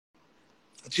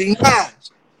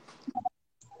G-Nas.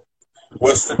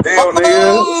 What's the deal,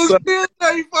 Oh, nigga? shit,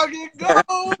 there you fucking go.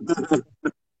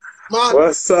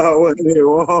 What's up? What's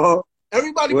it?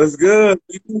 Everybody What's good?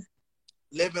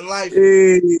 living life.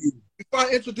 Hey. Before I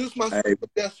introduce my special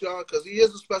guest, y'all, because he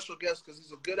is a special guest, because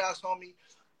he's a good ass homie.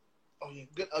 Oh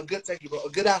yeah, thank you, bro. A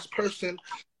good ass person.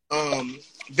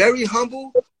 Very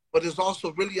humble, but is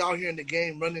also really out here in the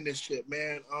game running this shit,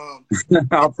 man.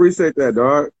 I appreciate that,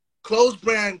 dog. Clothes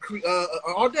brand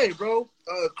all day, bro.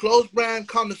 Clothes brand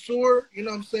connoisseur, you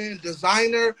know what I'm saying?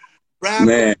 Designer, rapper,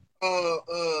 man.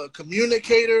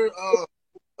 Communicator,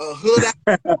 hood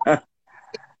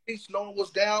knowing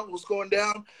what's going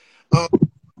down.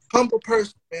 Humble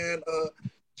person, man.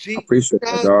 I appreciate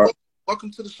that, dog.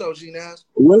 Welcome to the show, G-Nas.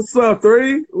 What's up,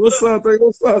 3? What's up, 3?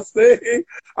 What's up, Steve?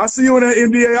 I see you in the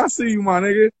NBA. I see you, my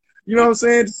nigga. You know what I'm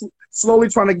saying? Just slowly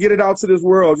trying to get it out to this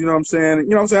world. You know what I'm saying? You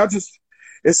know what I'm saying?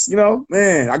 It's, you know,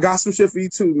 man, I got some shit for you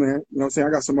too, man. You know what I'm saying?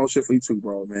 I got some more shit for you too,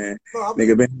 bro, man.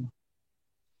 Nigga, man.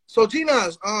 So,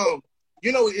 G-Nas,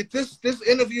 you know, this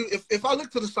interview, if I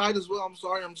look to the side as well, I'm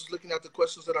sorry, I'm just looking at the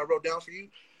questions that I wrote down for you.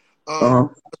 As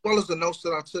well as the notes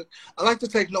that I took. I like to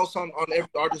take notes on every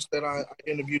artist that I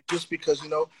interviewed, just because, you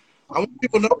know, I want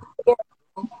people to know,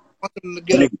 I want them to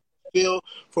get a feel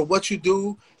for what you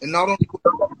do, and not only what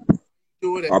you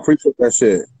do it. I appreciate that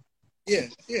shit. Yeah,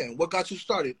 what got you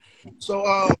started. So,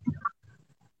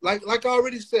 like I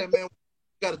already said, man,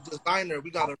 we got a designer, we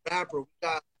got a rapper, we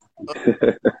got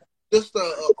just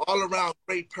a all-around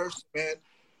great person, man.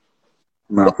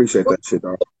 Man, I appreciate that shit,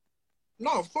 dog.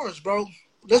 No, of course, bro.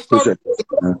 Let's start.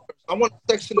 I want to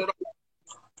section it up.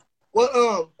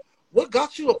 What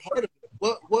got you a part of it?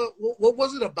 What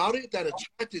was it about it that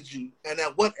attracted you, and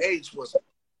at what age was it?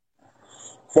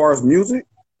 As far as music?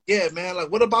 Yeah, man.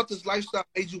 Like, what about this lifestyle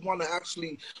made you want to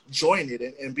actually join it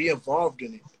and be involved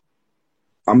in it?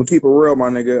 I'm gonna keep it real, my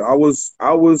nigga. I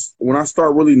was when I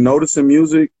started really noticing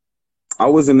music, I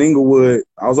was in Inglewood.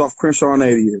 I was off Crenshaw and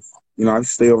 80th. You know, I used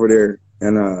to stay over there,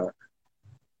 and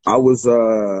I was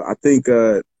I think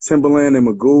Timberland and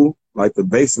Magoo, like the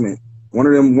basement. One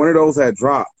of those had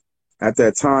dropped at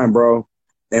that time, bro.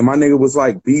 And my nigga was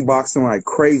like beatboxing like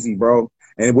crazy, bro.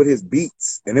 And with his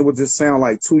beats. And it would just sound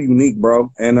like too unique,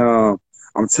 bro. And I'm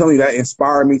telling you, that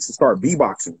inspired me to start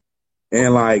beatboxing.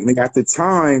 And like, nigga, at the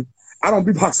time, I don't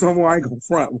beatbox no more. I ain't gonna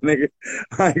front, nigga.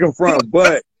 I ain't gonna front,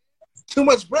 but too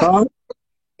much breath. Huh?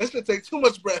 That should take too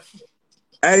much breath.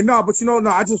 Hey, no, but no,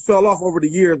 I just fell off over the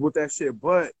years with that shit.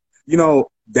 But, you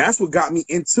know, that's what got me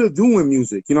into doing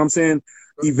music. You know what I'm saying?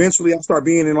 Eventually I started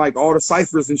being in like all the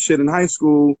ciphers and shit in high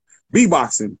school,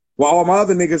 beatboxing, while all my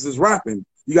other niggas is rapping.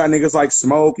 You got niggas like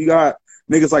Smoke, you got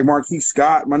niggas like Marquis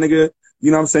Scott, my nigga.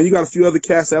 You know what I'm saying? You got a few other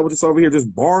cats that were just over here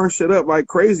just barring shit up like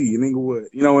crazy in Inglewood.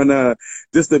 You know, and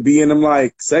just to be in them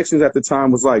like sections at the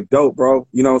time was like dope, bro.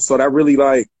 You know, so that really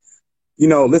like, you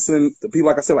know, listening to people,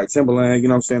 like I said, like Timberland, you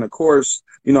know what I'm saying? Of course,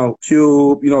 you know,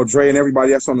 Cube, you know, Dre and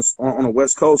everybody that's on the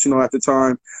West Coast, you know, at the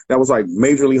time, that was like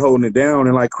majorly holding it down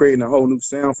and like creating a whole new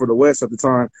sound for the West at the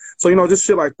time. So, you know, just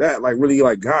shit like that, like really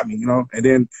like got me, you know? And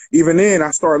then even then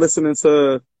I started listening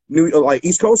to like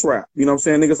East Coast rap, you know what I'm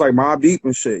saying? Niggas like Mobb Deep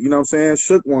and shit, you know what I'm saying?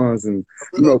 Shook Ones, and,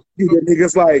 you know, you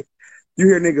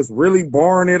hear niggas really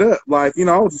barring it up. Like, you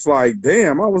know, I was just like,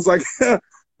 damn, I was like,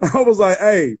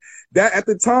 hey, that at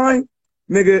the time,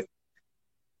 nigga,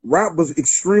 rap was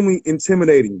extremely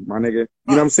intimidating, my nigga. You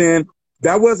know what I'm saying?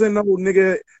 That wasn't no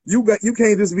nigga. You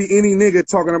can't just be any nigga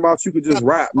talking about you could just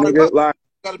rap, nigga. Like,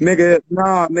 nigga,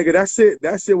 nah, nigga,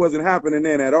 that shit wasn't happening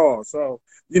then at all. So,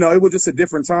 you know, it was just a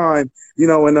different time, you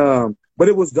know, and but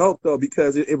it was dope though,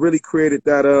 because it really created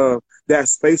that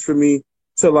space for me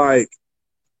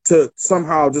to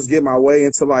somehow just get my way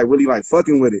into like really like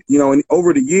fucking with it, you know. And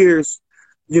over the years,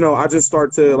 you know, I just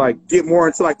start to like get more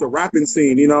into like the rapping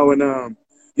scene, you know, and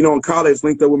you know, in college,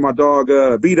 linked up with my dog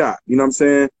B-Dot, you know what I'm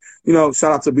saying? You know,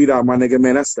 shout out to B-Dot, my nigga,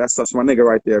 man. That's such my nigga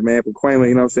right there, man. From Quayman,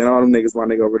 you know what I'm saying? All them niggas, my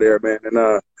nigga over there, man.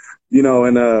 And you know,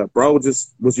 and bro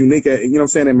just was unique at, you know what I'm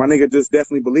saying? And my nigga just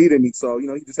definitely believed in me. So, you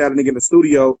know, he just had a nigga in the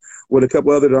studio with a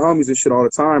couple other homies and shit all the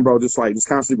time, bro. Just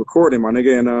constantly recording, my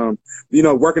nigga. And you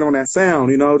know, working on that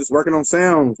sound, you know, just working on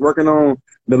sounds, working on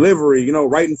delivery, you know,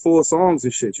 writing full songs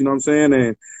and shit, you know what I'm saying?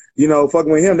 And, you know,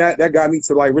 fucking with him, that got me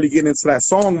to like really getting into that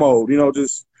song mode, you know,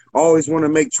 just always want to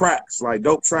make tracks, like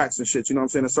dope tracks and shit, you know what I'm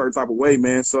saying, a certain type of way,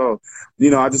 man. So, you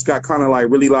know, I just got kind of like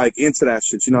really like into that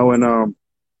shit, you know, and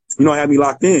you know, it had me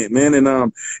locked in, man.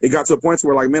 And it got to a point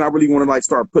where like, man, I really want to like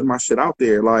start putting my shit out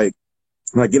there, like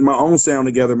getting my own sound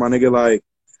together, my nigga, like,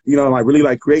 you know, like really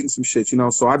like creating some shit, you know.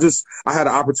 So I had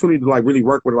an opportunity to like really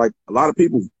work with like a lot of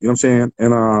people, you know what I'm saying,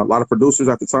 and a lot of producers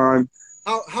at the time.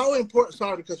 How important?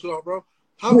 Sorry to cut you off, bro.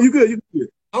 How No, you good, you good.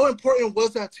 how important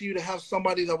was that to you to have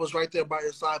somebody that was right there by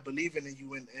your side, believing in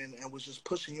you and was just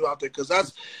pushing you out there? Because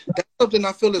that's something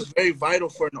I feel is very vital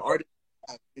for an artist.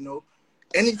 You know,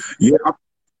 any Yeah.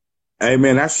 Hey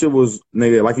man, that shit was,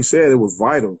 nigga, like you said, it was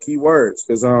vital. Key words.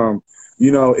 Cause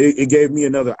you know, it gave me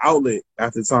another outlet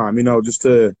at the time, you know, just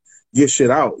to get shit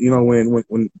out. You know,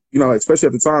 when you know, especially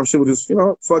at the time, shit was just, you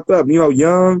know, fucked up. You know,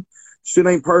 young, shit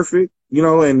ain't perfect, you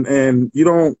know, and you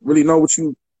don't really know what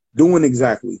you doing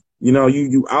exactly. You know,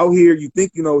 you out here, you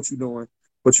think you know what you're doing,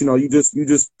 but you know, you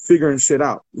just figuring shit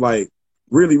out. Like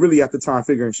really at the time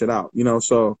figuring shit out, you know,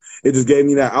 so it just gave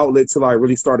me that outlet to like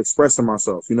really start expressing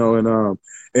myself, you know, and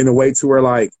in a way to where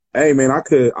like, hey man, I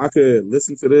could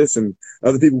listen to this and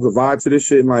other people could vibe to this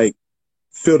shit and like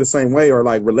feel the same way or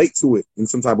like relate to it in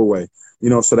some type of way, you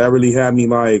know, so that really had me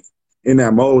like in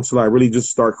that mode to like really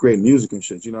just start creating music and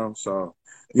shit, you know, so,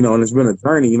 you know, and it's been a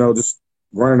journey, you know, just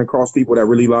running across people that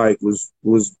really like was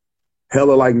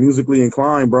hella like musically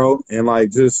inclined, bro, and like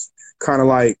just kind of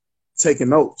like taking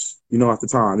notes, you know, at the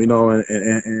time, you know,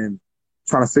 and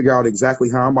trying to figure out exactly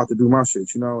how I'm about to do my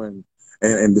shit, you know,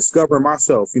 and discovering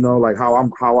myself, you know, like how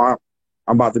I'm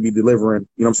about to be delivering,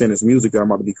 you know what I'm saying, this music that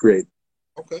I'm about to be creating.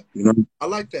 okay, You know? I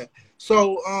like that.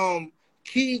 So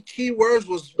key words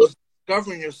was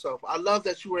discovering yourself. I love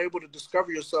that you were able to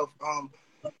discover yourself.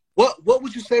 What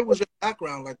would you say was your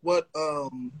background? Like what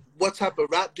type of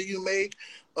rap do you make?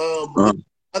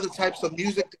 Other types of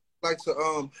music that you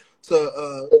like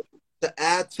to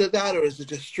add to that, or is it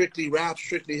just strictly rap,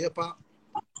 strictly hip hop?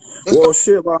 Well,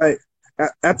 shit, like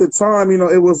at the time, you know,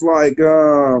 it was like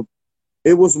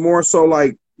it was more so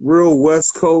like real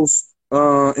West Coast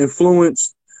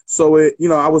influence. So it, you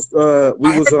know, I was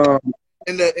we was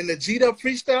in the G-Dub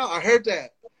freestyle. I heard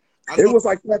that. It was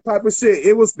like that type of shit.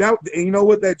 It was that, and you know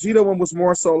what? That Gita one was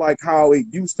more so like how it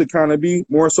used to kind of be,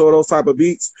 more so those type of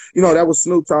beats. You know, that was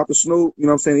Snoop, shout out to Snoop. You know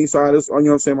what I'm saying? East Side, you know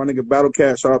what I'm saying? My nigga Battle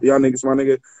Cat, shout out to y'all niggas, my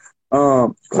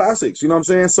nigga. Classics, you know what I'm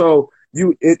saying? So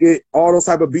it all those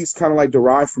type of beats kind of like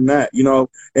derive from that, you know,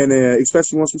 and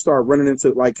especially once we start running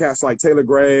into like cats like Taylor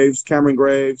Graves, Cameron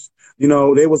Graves, you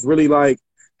know, they was really like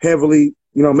heavily,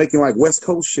 you know, making like West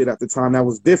Coast shit at the time that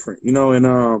was different, you know, and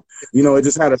you know, it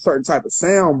just had a certain type of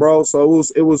sound, bro. So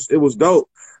it was dope.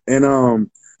 And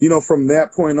you know, from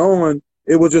that point on,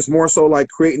 it was just more so like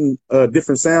creating a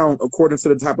different sound according to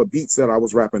the type of beats that I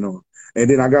was rapping on. And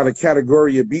then I got a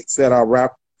category of beats that I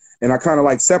rap, and I kind of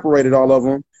like separated all of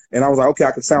them. And I was like, okay,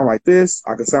 I can sound like this,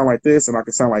 I can sound like this, and I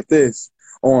can sound like this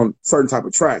on certain type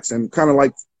of tracks, and kind of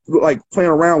like playing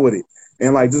around with it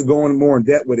and like just going more in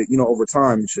depth with it, you know, over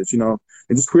time and shit, you know,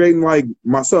 and just creating like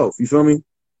myself. You feel me?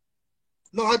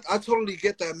 No, I totally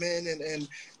get that, man. And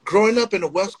growing up in the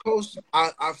West Coast,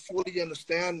 I fully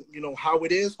understand, you know, how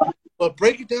it is. But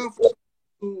break it down for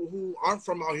who aren't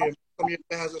from out here. Some of your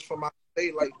fans is from out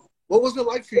state. Like, what was it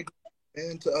like for you?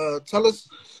 And tell us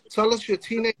your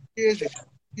teenage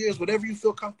years, whatever you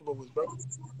feel comfortable with, bro.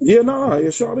 Yeah, no,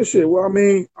 yeah, shout this shit. Well, I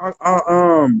mean,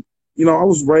 you know, I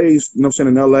was raised, you know what I'm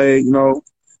saying, in LA, you know,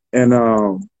 and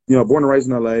you know, born and raised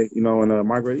in LA, you know, and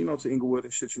migrated, you know, to Inglewood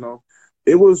and shit, you know.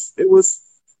 It was,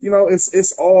 you know,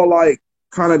 it's all like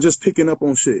kind of just picking up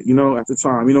on shit, you know, at the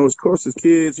time. You know, of course, as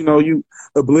kids, you know, you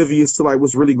oblivious to like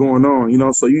what's really going on, you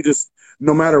know, so you just,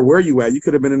 no matter where you at, you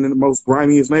could have been in the most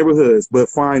grimiest neighborhoods, but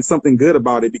find something good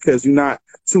about it because you're not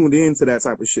tuned into that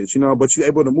type of shit, you know, but you're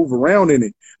able to move around in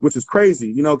it, which is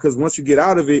crazy, you know, because once you get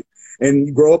out of it and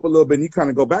you grow up a little bit and you kind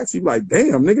of go back to, you like,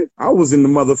 damn, nigga, I was in the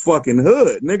motherfucking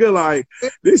hood, nigga, like,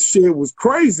 this shit was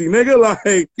crazy, nigga,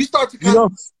 like, you start to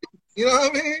you know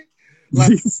what I mean?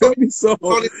 Like, so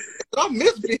I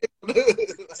miss being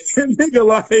nigga,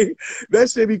 like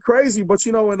that shit be crazy. But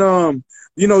you know, and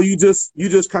you know, you just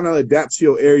kind of adapt to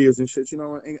your areas and shit, you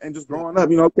know, and just growing up,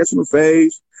 you know, catching the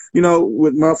phase, you know,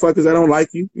 with motherfuckers that don't like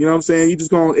you, you know what I'm saying? You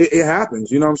just going, it happens,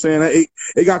 you know what I'm saying?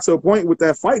 It got to a point with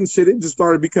that fighting shit, it just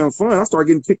started becoming fun. I started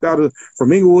getting kicked out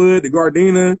from Inglewood to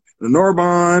Gardena, to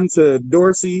Norbonne, to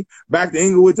Dorsey, back to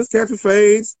Inglewood, just catching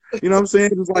fades, you know what I'm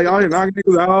saying? Just like, all knocking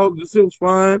niggas out, just it was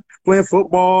fun, playing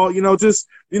football, you know, just,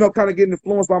 you know, kind of getting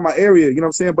influenced by my area, you know what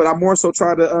I'm saying? But I more so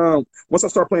try to, once I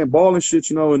start playing ball and shit,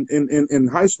 you know, in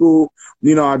high school,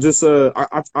 you know, I just,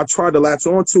 I tried to latch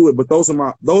on to it, but those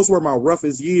were my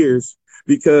roughest years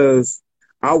because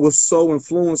I was so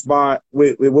influenced by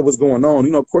with what was going on.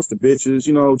 You know, of course the bitches,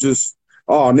 you know, just,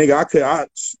 oh nigga,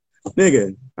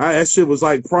 that shit was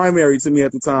like primary to me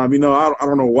at the time. You know, I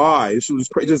don't know why. It was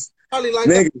crazy. Just, probably like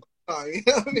nigga. time. You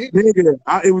know what I mean?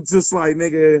 Nigga, it was just like,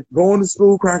 nigga, going to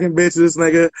school, cracking bitches,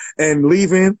 nigga, and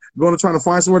leaving, going to trying to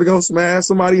find somewhere to go smash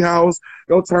somebody's house,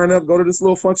 go turn up, go to this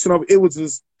little function of it. Was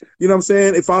just, you know what I'm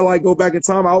saying? If I like go back in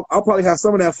time, I'll probably have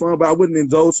some of that fun, but I wouldn't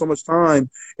indulge so much time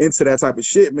into that type of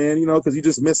shit, man, you know, because you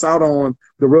just miss out on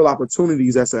the real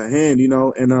opportunities that's at hand, you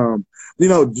know, and, you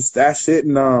know, just that shit.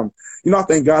 And, you know, I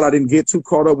thank God I didn't get too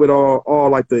caught up with all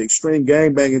like the extreme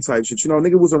gang banging type shit. You know,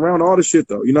 nigga was around all the shit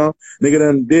though, you know, nigga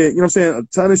done did, you know what I'm saying? A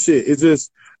ton of shit. It's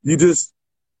just,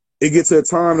 it gets to a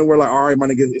time that we're like, all right, my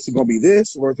nigga, it's going to be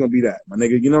this or it's going to be that, my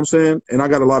nigga, you know what I'm saying? And I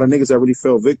got a lot of niggas that really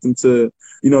fell victim to,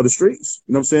 you know, the streets,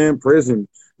 you know what I'm saying? Prison,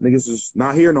 niggas just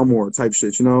not here no more type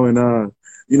shit, you know? And,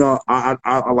 you know,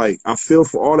 I feel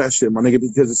for all that shit, my nigga,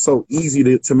 because it's so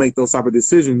easy to make those type of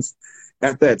decisions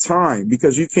at that time,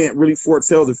 because you can't really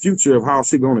foretell the future of how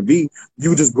shit going to be.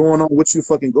 You just going on what you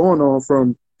fucking going on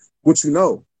from what you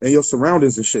know and your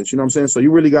surroundings and shit. You know what I'm saying? So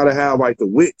you really got to have like the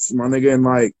wits, my nigga. And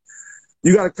like,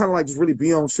 you got to kind of like just really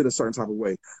be on shit a certain type of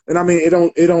way. And I mean, it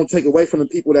don't take away from the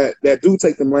people that do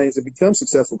take them lanes and become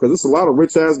successful. Cause there's a lot of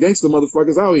rich ass gangster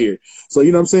motherfuckers out here. So,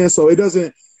 you know what I'm saying? So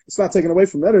it's not taken away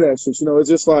from none of that shit. You know, it's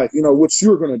just like, you know, what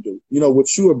you're going to do, you know,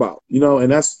 what you about, you know,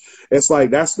 and that's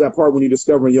that part when you're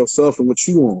discovering yourself and what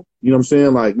you want, you know what I'm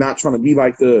saying? Like not trying to be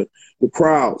like the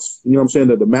crowds, you know what I'm saying?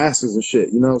 The masses and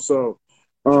shit, you know? So,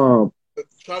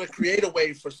 try to create a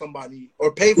way for somebody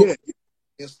or pave a way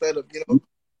instead of, you know.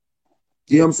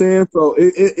 You know what I'm saying? So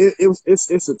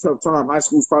it's a tough time. High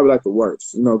school's probably like the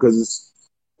worst, you know, cause it's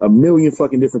a million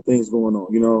fucking different things going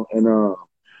on, you know, and,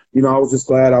 you know, I was just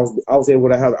glad I was able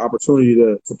to have the opportunity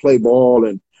to play ball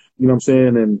and, you know what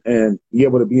I'm saying, and be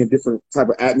able to be in different type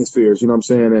of atmospheres, you know what I'm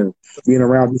saying, and being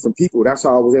around different people. That's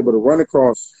how I was able to run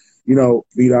across, you know,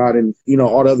 B-Dot and, you know,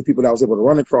 all the other people that I was able to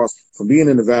run across from being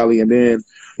in the Valley, and then,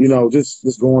 you know,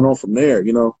 just going on from there,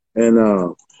 you know.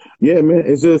 And yeah, man,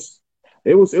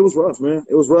 it was rough, man.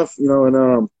 It was rough, you know,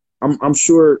 and I'm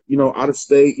sure, you know, out of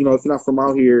state, you know, if you're not from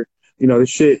out here, you know, the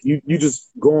shit, you just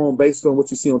go on based on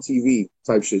what you see on TV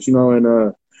type shit, you know,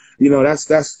 and, you know,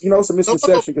 that's, you know, it's a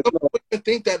misconception. Some people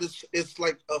think that it's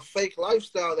like a fake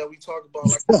lifestyle that we talk about.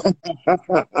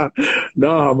 Like,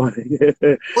 no, man.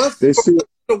 Yeah. Once the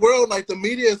world, like the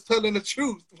media is telling the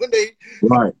truth when they,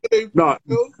 right. You know?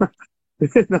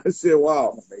 That shit,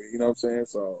 wow, you know what I'm saying?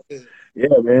 So, yeah,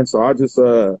 man. So I just,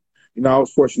 you know, I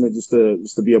was fortunate just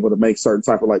to be able to make certain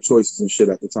type of like choices and shit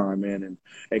at the time, man,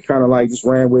 and kind of like just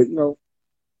ran with, you know,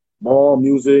 ball,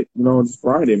 music, you know, and just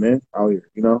grinding, man, out here,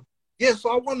 you know. Yeah,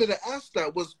 so I wanted to ask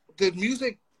that: did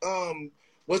music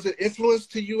was it influence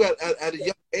to you at a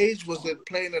young age? Was it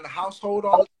playing in the household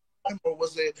all the time, or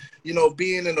was it, you know,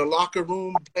 being in the locker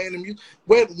room playing the music?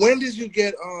 When did you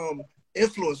get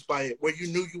influenced by it, where you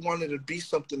knew you wanted to be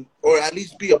something or at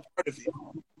least be a part of it?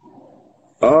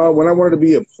 When I wanted to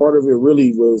be a part of it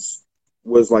really was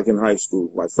like in high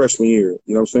school, like freshman year,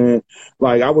 you know what I'm saying?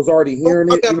 Like I was already hearing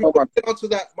it. You know, get onto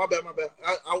that. My bad.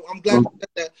 I'm glad you said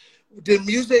that. Did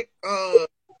music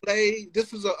play?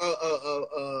 This is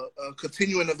a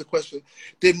continuing of the question.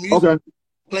 Did music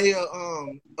play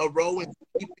a role in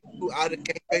keeping you out of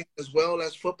gangbang as well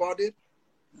as football did?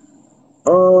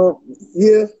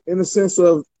 Yeah, in the sense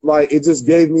of like it just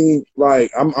gave me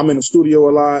like I'm in the studio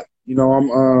a lot. You know,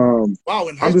 wow,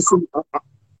 in high I'm just school?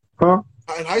 Huh?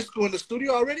 In high school in the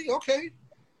studio already? Okay.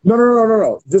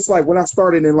 No. Just like when I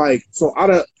started in like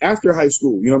after high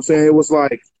school, you know what I'm saying? It was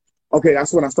like, okay,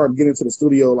 that's when I started getting into the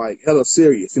studio like hella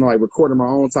serious, you know, like recording my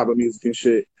own type of music and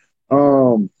shit.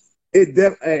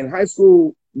 In high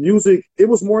school music, it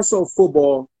was more so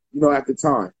football, you know, at the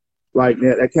time. Like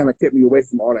that kind of kept me away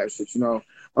from all that shit, you know.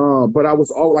 But I was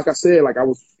like I said, like I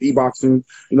was beatboxing,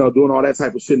 you know, doing all that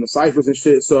type of shit in the ciphers and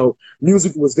shit. So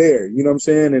music was there, you know what I'm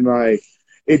saying? And like,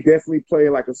 it definitely played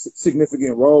like a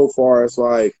significant role for us,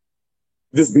 like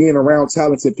just being around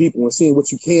talented people and seeing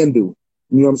what you can do,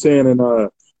 you know what I'm saying? And,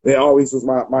 that always was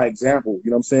my example, you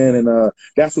know what I'm saying? And,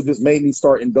 that's what just made me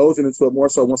start indulging into it more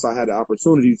so once I had the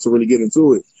opportunity to really get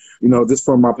into it, you know, just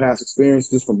from my past experience,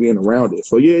 just from being around it.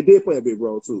 So yeah, it did play a big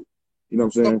role too. You know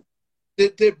what I'm saying?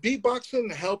 Did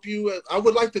beatboxing help you? I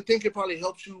would like to think it probably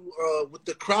helps you with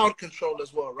the crowd control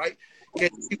as well, right? Yeah,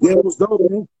 it was dope,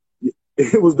 man.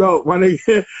 It was dope. My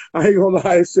nigga, I ain't gonna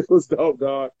lie, shit was dope,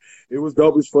 dog. It was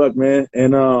dope as fuck, man.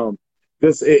 And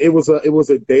it was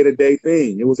a day-to-day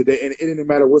thing. It was a day, and it didn't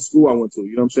matter what school I went to.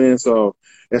 You know what I'm saying? So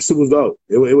that shit was dope.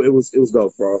 It was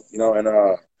dope, bro. You know,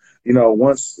 and you know,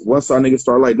 once our niggas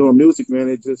started like doing music,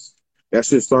 man, that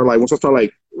shit started like once I started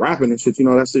like rapping and shit, you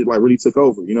know, that shit like really took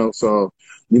over, you know. So,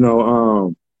 you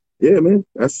know, yeah, man,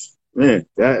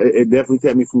 it definitely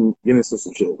kept me from getting into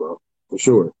some shit, bro, for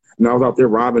sure. You know, I was out there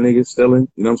robbing niggas, stealing,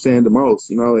 you know what I'm saying, the most,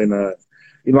 you know, and,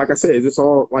 you know, like I said, it's just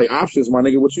all like options, my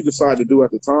nigga, what you decide to do at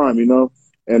the time, you know,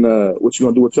 and, what you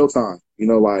gonna do with your time, you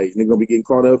know, like, nigga gonna be getting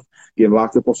caught up, getting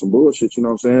locked up on some bullshit, you know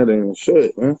what I'm saying, and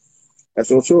shit, man, that's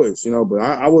your choice, you know, but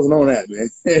I wasn't on that,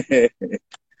 man.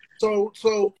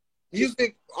 So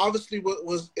music obviously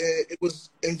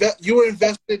you were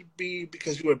invested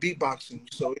because you were beatboxing,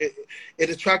 so it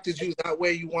attracted you that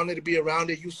way. You wanted to be around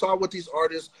it. You saw what these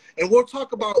artists, and we'll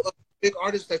talk about a big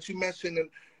artist that you mentioned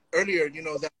earlier. You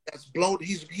know that's blown.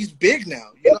 He's big now.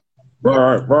 You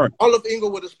know, right. All of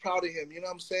Inglewood is proud of him. You know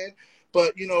what I'm saying?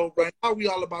 But you know, right now we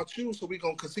all about you, so we're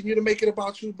gonna continue to make it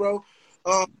about you, bro.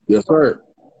 Yes, sir.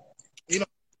 You know,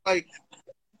 like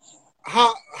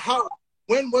how.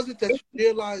 When was it that you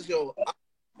realized, yo, I don't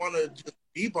want to just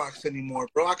beatbox anymore,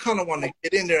 bro? I kind of want to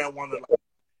get in there and want to, like,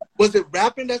 was it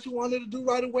rapping that you wanted to do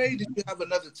right away? Did you have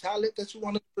another talent that you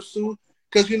wanted to pursue?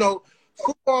 Because, you know,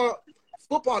 football,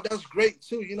 that's great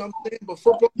too, you know what I'm saying? But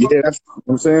football, yeah, that's what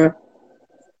I'm saying.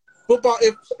 Football,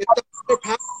 if that's your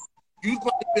passion, you'd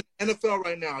probably be in the NFL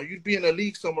right now. You'd be in a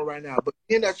league somewhere right now. But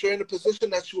being that you're in the position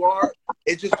that you are,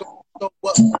 it just goes to know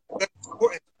what's very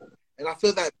important. And I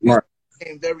feel that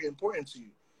became very important to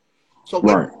you. So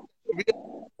when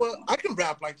well, I can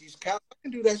rap like these cats. I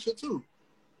can do that shit too.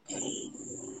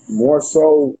 More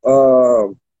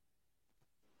so,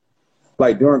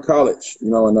 like during college, you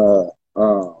know, and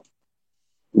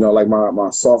you know, like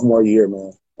my sophomore year,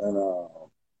 man, and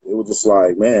it was just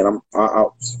like, man, I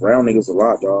around niggas a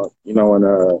lot, dog, you know,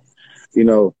 and you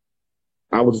know,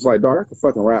 I was just like, dog, I can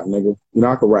fucking rap, nigga, you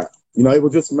know, I could rap, you know, it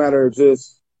was just a matter of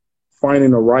just finding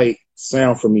the right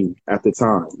sound for me at the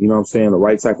time. You know what I'm saying? The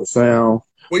right type of sound.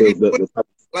 Were you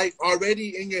like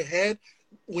already in your head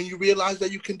when you realized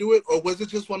that you can do it? Or was it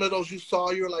just one of those you saw,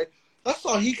 you're like, I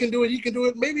saw he can do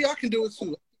it. Maybe I can do it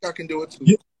too. I think I can do it too.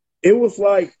 Yeah, it was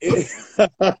like, it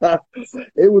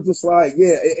was just like,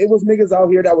 yeah, it was niggas out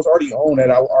here that was already on that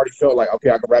I already felt like,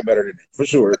 okay, I can rap better than it, for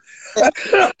sure.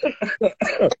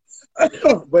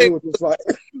 But it was just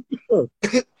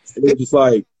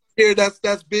like, here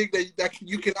that's big that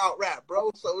you can out rap, bro.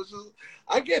 So it's just,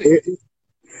 I get it.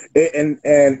 And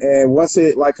once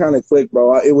it like kind of clicked,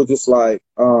 bro, it was just like,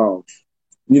 you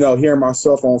know, hearing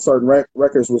myself on certain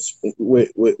records with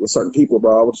certain people,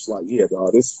 bro, I was just like, yeah,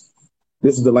 dog, this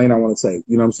is the lane I want to take.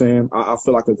 You know what I'm saying? I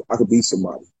feel like I could be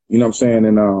somebody. You know what I'm saying?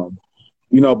 And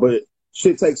you know, but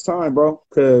shit takes time, bro,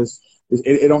 because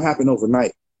it don't happen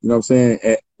overnight. You know what I'm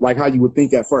saying? Like how you would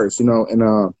think at first, you know,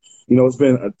 and you know, it's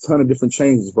been a ton of different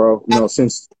changes, bro. You know,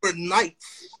 since overnight,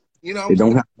 you know, it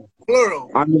don't happen. Plural.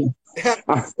 I mean,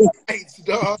 nights,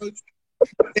 dog.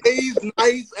 Days,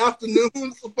 nights,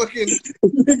 afternoons, fucking.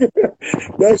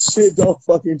 That shit don't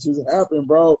fucking just happen,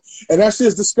 bro. And that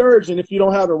shit's discouraging if you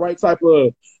don't have the right type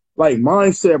of like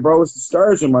mindset, bro. It's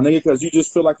discouraging, my nigga, because you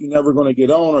just feel like you're never gonna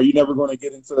get on, or you're never gonna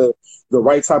get into the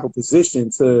right type of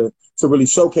position to really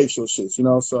showcase your shit, you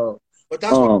know. So, but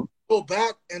that's what go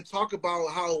back and talk about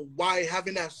why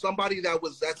having that somebody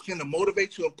that's gonna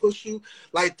motivate you and push you,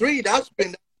 like 3, that's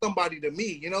been somebody to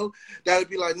me, you know, that would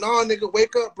be like, nah, nigga,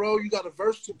 wake up, bro. You got a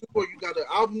verse to do, or you got an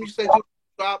album you said you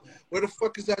drop. Where the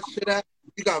fuck is that shit at?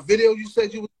 You got video you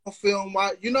said you was gonna film.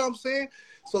 Why? You know what I'm saying?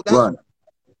 So that's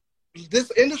this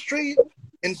industry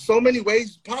in so many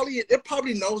ways. It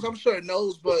probably knows. I'm sure it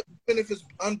knows, but even if it's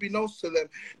unbeknownst to them,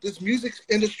 this music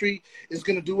industry is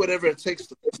gonna do whatever it takes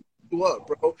to pick you up,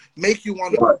 bro. Make you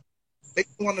want to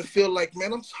feel like,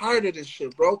 man, I'm tired of this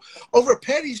shit, bro. Over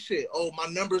petty shit. Oh, my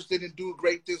numbers didn't do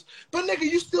great this. But, nigga,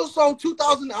 you still sold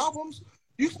 2,000 albums.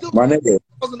 You still sold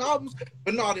 2,000 albums.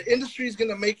 But, no, the industry is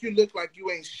going to make you look like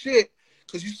you ain't shit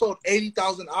because you sold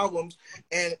 80,000 albums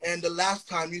and the last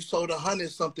time you sold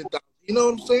 100-something thousand. You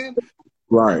know what I'm saying?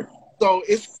 Right. So,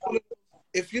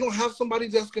 if you don't have somebody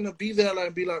that's going to be there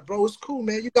and be like, bro, it's cool,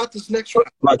 man. You got this next round.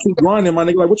 Like, keep grinding, my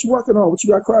nigga. Like, what you working on? What you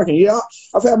got cracking? Yeah,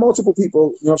 I've had multiple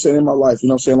people, you know what I'm saying, in my life, you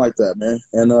know what I'm saying, like that, man.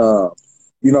 And,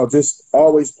 you know, just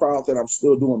always proud that I'm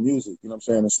still doing music, you know what I'm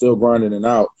saying, and still grinding it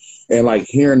out. And, like,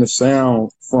 hearing the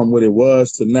sound from what it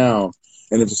was to now,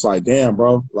 and it's just like, damn,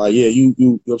 bro. Like, yeah, you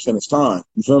know what I'm saying, it's time.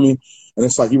 You feel me? And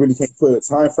it's like you really can't put a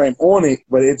time frame on it,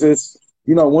 but it just,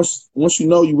 you know, once you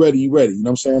know you're ready, you know what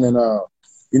I'm saying? And,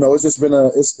 you know, it's just been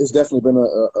it's definitely been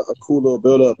a cool little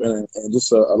build up and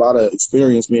just a lot of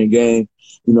experience being gained,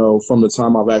 you know, from the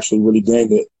time I've actually really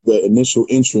gained the initial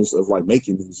interest of like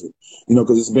making music, you know,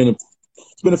 because it's been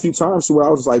a few times where I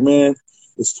was just like, man,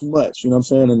 it's too much, you know what I'm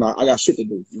saying? And I got shit to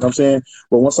do, you know what I'm saying?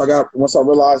 But once I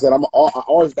realized that I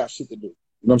always got shit to do, you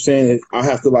know what I'm saying? I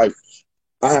have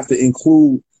to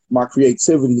include my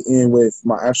creativity in with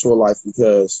my actual life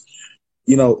because,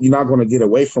 you know, you're not gonna get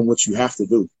away from what you have to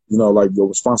do. You know, like your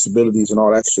responsibilities and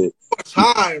all that shit.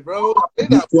 Time, bro.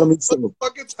 You feel me? So,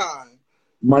 fucking time.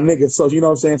 My nigga, so you know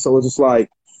what I'm saying? So it's just like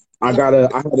I had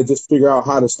to just figure out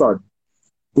how to start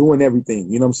doing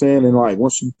everything. You know what I'm saying? And like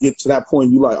once you get to that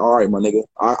point, you like, all right, my nigga,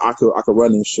 I could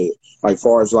run this shit. Like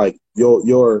far as like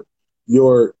your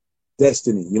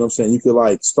destiny, you know what I'm saying? You could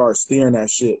like start steering that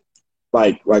shit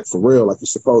like for real, like you're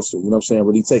supposed to, you know what I'm saying?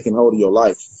 Really taking hold of your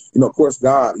life. You know, of course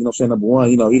God, you know what I'm saying, number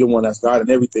one, you know, he the one that's God and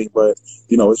everything, but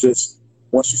you know, it's just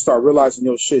once you start realizing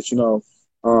your shit, you know,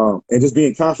 and just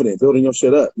being confident, building your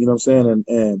shit up, you know what I'm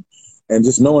saying? And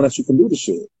just knowing that you can do the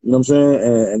shit, you know what I'm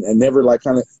saying? And never like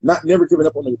kind of never giving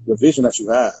up on the vision that you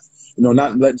have, you know,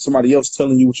 not letting somebody else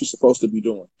telling you what you're supposed to be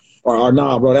doing. Or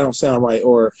nah, bro, that don't sound right.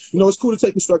 Or, you know, it's cool to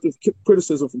take constructive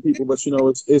criticism from people, but you know,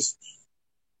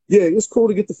 it's cool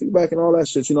to get the feedback and all that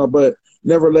shit, you know, but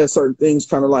never let certain things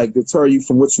kind of like deter you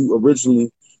from what you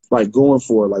originally like going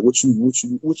for, like what you want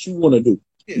to do.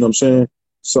 You know what I'm saying?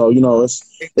 So, you know, it's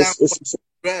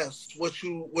best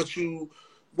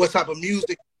what type of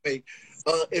music you make.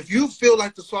 If you feel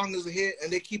like the song is a hit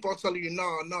and they keep on telling you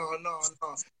no,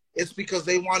 it's because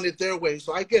they want it their way.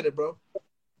 So I get it, bro.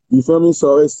 You feel me?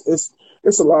 So it's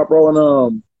a lot, bro.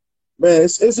 And man,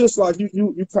 it's just like you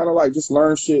kind of like just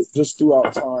learn shit just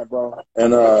throughout time, bro.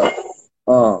 And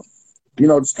you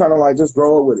know, just kind of like just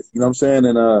grow up with it. You know what I'm saying?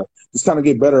 And just kind of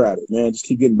get better at it, man. Just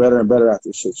keep getting better and better at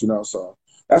this shit. You know, so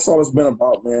that's all it's been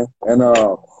about, man. And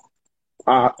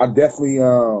I definitely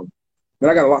man,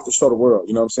 I got a lot to show the world.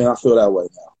 You know what I'm saying? I feel that way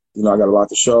now. You know, I got a lot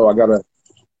to show. I got a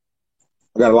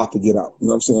lot to get out. You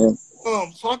know what I'm saying?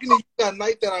 Talking to you that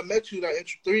night that I met you, that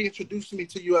introduced me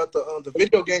to you at the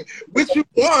video game, which you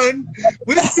won.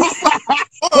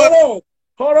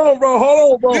 Hold on, bro.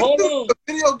 Hold on. The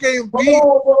video game beat. Hold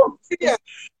on, bro. Yeah.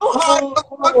 Hold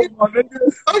on, my nigga.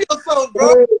 Show yourself,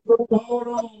 bro. Hold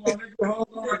on, my nigga. Hold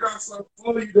on. I got something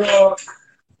for you, dog.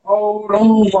 Hold on,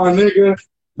 my nigga.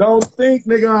 Don't think,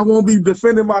 nigga, I won't be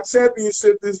defending my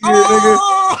championship this year, nigga.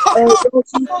 Hey, don't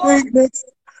you think, nigga,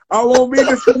 I won't be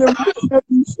defending my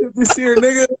championship this year,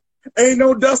 nigga. Ain't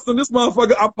no dust on this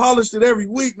motherfucker. I polished it every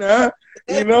week now.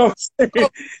 You know what I'm saying?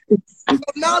 So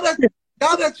now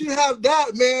that you have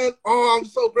that, man, I'm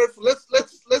so grateful.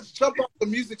 Let's jump off the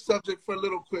music subject for a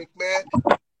little quick,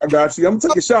 man. I got you. I'm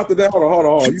gonna take a shot to that. Hold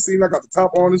on. You see, I got the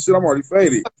top on this shit. I'm already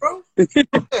faded. Bro?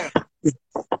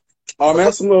 Oh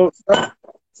man, some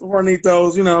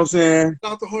hornitos, you know what I'm saying?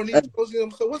 Not the hornitos, you know what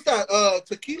I'm saying? What's that?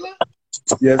 Tequila?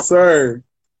 Yes, sir.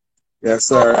 Yes,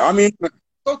 sir. I mean,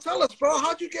 so tell us, bro,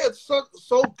 how'd you get so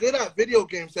good at video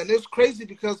games? And it's crazy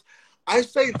because I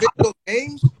say video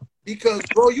games because,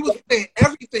 bro, you was playing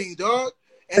everything, dog.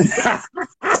 And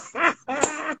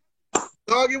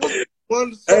dog, it was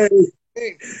one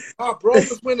thing. Bro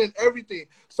was winning everything.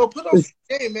 So put on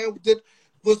the game, man.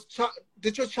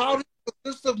 Did your childhood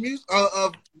consist of music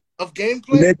of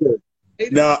gameplay?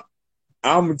 Nigga, now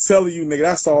I'm telling you, nigga,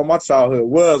 that's all my childhood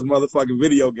was, motherfucking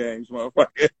video games,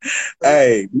 motherfucker.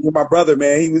 Hey, my brother,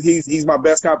 man, he's my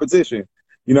best competition.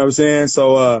 You know what I'm saying?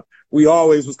 So we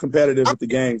always was competitive with the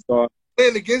games, dog.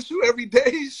 Playing against you every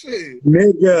day, shit.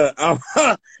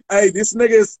 Nigga, hey, this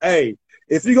nigga's, hey,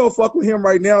 if you go fuck with him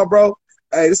right now, bro,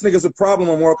 hey, this nigga's a problem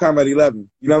on Mortal Kombat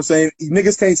 11. You know what I'm saying?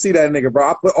 Niggas can't see that nigga, bro.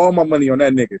 I put all my money on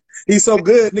that nigga. He's so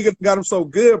good. Nigga got him so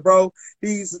good, bro.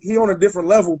 He on a different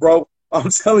level, bro.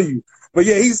 I'm telling you. But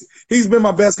yeah, he's been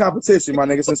my best competition, my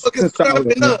nigga, since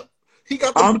childhood.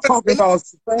 I'm talking about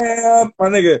spam, my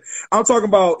nigga. I'm talking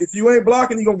about if you ain't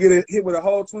blocking, you gonna get hit with a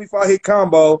whole 25 hit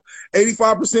combo,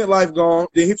 85% life gone,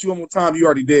 then hit you one more time, you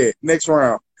already dead. Next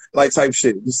round. Like type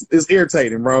shit. It's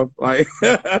irritating, bro. Like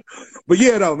but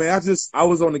yeah though, man, I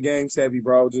was on the games heavy,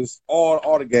 bro. Just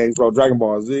all the games, bro. Dragon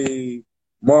Ball Z,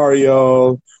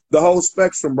 Mario, the whole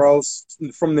spectrum, bro.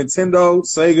 From Nintendo,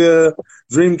 Sega,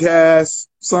 Dreamcast,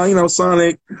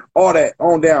 Sonic, all that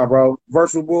on down, bro.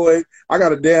 Virtual Boy. I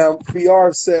got a damn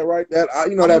VR set right there.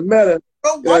 That meta.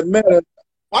 Bro, that meta.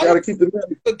 Why gotta keep the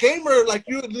meta. The gamer, like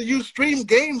you stream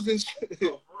games and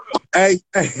shit. Hey,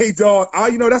 dog.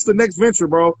 That's the next venture,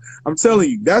 bro. I'm telling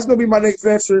you, that's gonna be my next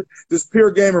venture. This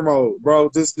pure gamer mode, bro.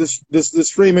 This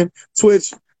streaming,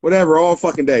 Twitch, whatever, all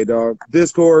fucking day, dog.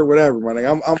 Discord, whatever, man.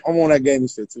 I'm on that gaming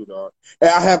shit too, dog. Hey,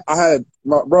 I had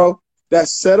my bro. That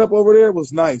setup over there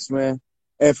was nice, man.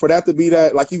 And for that to be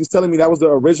that, like he was telling me, that was the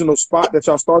original spot that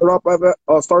y'all started up at.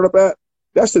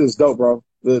 That shit is dope, bro.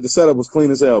 The setup was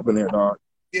clean as hell up in there, dog.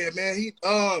 Yeah, man. He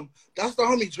that's the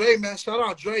homie Dre, man. Shout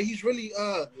out Dre. He's really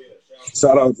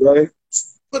shout out Dre.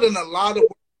 Put in a lot of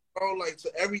work bro. Like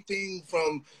to everything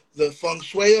from the feng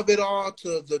shui of it all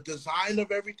to the design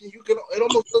of everything. It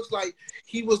almost looks like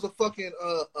he was a fucking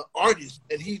artist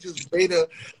and he just made a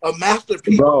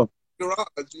masterpiece. Bro. Garage,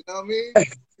 you know what I mean?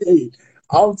 Hey,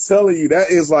 I'm telling you, that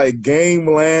is like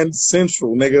Gameland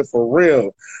Central, nigga, for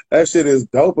real. That shit is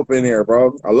dope up in there,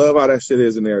 bro. I love how that shit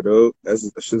is in there, dude. That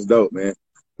shit's dope, man.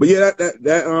 But yeah,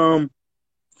 that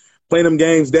playing them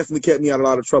games definitely kept me out of a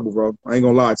lot of trouble, bro. I ain't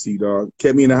gonna lie to you, dog.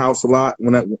 Kept me in the house a lot.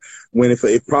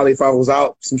 If I was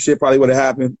out, some shit probably would have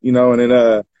happened, you know. And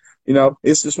then, you know,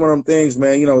 it's just one of them things,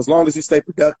 man. You know, as long as you stay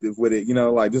productive with it, you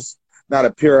know, like just not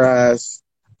a pure ass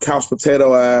couch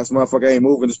potato ass motherfucker ain't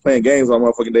moving, just playing games on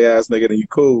motherfucking day ass nigga, then you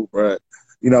cool, right?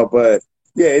 You know, but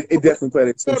yeah, it definitely played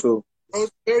an essential.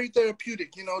 It's very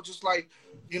therapeutic, you know, just like,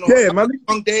 you know, yeah, my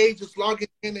long day, just logging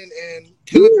in and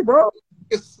killing. Yeah, bro.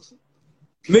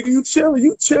 Nigga, you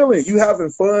chilling, you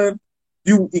having fun.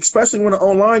 You, especially when the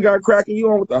online got cracking, you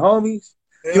on with the homies.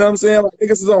 Yeah. You know what I'm saying? Like,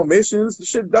 niggas is on missions. The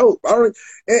shit dope. And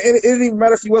it didn't even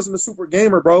matter if you wasn't a super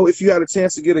gamer, bro. If you had a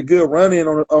chance to get a good run in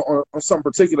on something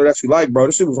particular that you like, bro,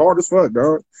 this shit was hard as fuck,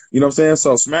 dog. You know what I'm saying?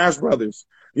 So Smash Brothers,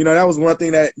 you know, that was one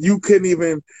thing that you couldn't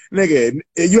even, nigga.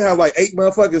 You have like 8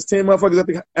 motherfuckers, 10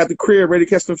 motherfuckers at the crib ready to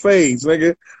catch some fades,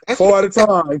 nigga. That's 4 at a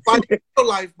time.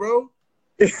 Life, bro.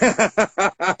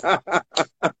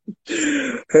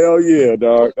 Hell yeah,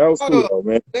 dog. That was cool, though,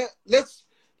 man.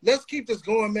 Let's keep this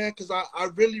going, man, because I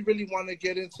really, really want to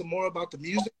get into more about the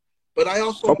music. But I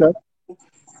also,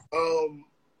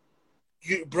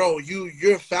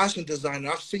 you're a fashion designer.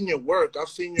 I've seen your work. I've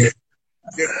seen your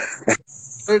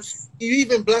you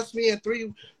even blessed me, and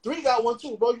three got one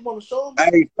too, bro. You want to show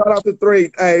them? Hey, shout out to 3.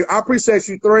 Hey, I appreciate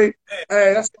you, 3.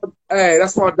 Hey,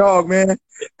 that's my dog, man.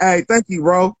 Hey, thank you,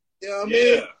 bro. Yeah, I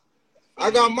mean,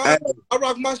 I got my, I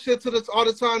rock my shit to this all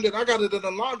the time. That I got it in the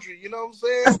laundry. You know what I'm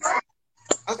saying?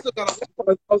 I still got it's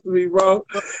supposed to be, bro.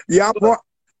 Yeah, I brought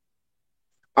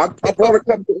a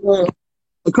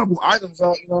couple items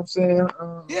out. You know what I'm saying?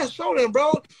 Yeah, show them,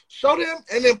 bro. Show them,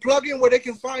 and then plug in where they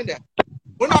can find that.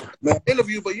 We're not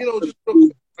interview, but you know, just how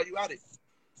you at it.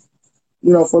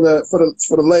 You know, for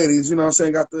the ladies, you know what I'm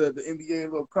saying? Got the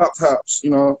NBA little crop tops. You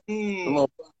know,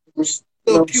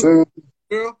 little cute,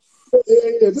 girl.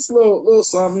 Yeah, just a little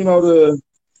something,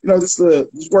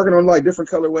 just working on like different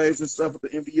colorways and stuff with the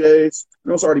NBAs. You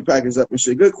know, it's already packaged up and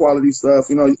shit. Good quality stuff.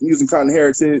 You know, using Cotton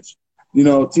Heritage. You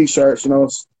know, t-shirts. You know,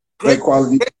 it's great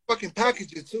quality. Great fucking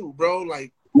packaging too, bro.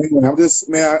 Like, man, I'm just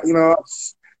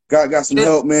got some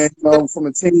help, man. You know, from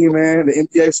the team, man, the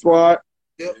NBA squad.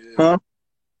 Yep. Huh?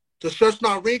 The shirt's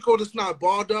not wrinkled. It's not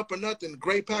balled up or nothing.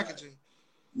 Great packaging.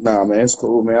 Nah, man, it's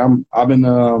cool, man. I've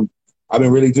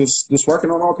been really just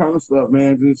working on all kinds of stuff,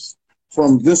 man. Just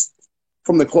from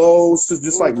the clothes to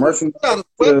just like merchandise.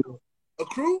 A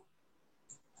crew?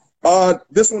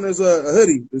 This one is a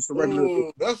hoodie. It's a regular.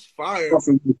 Ooh, that's fire.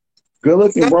 Good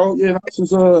looking, bro. Yeah, this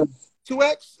is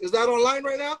 2X. Is that online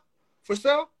right now for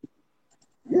sale?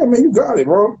 Yeah, man, you got it,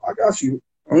 bro. I got you.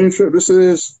 I mean, sure. This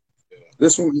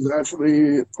one is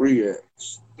actually 3X.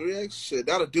 3X, shit,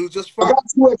 that'll do just fine. I got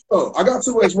 2X though. I got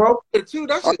 2X, bro. That's his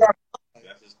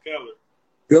color.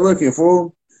 Good looking,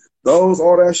 fool.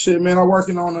 All that shit, man. I'm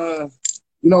working on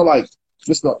like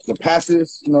just the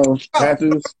patches,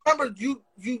 patches. Remember you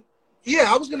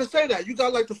yeah, I was gonna say that. You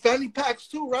got like the fanny packs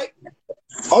too, right?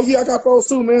 Oh yeah, I got those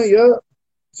too, man. Yeah.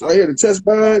 It's right here, the chest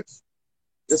bags.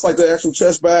 It's like the actual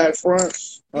chest bag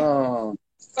fronts.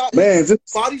 Man, just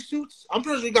bodysuits. I'm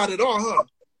pretty sure you got it all, huh?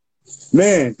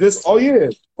 Man,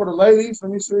 for the ladies.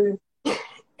 Let me see. I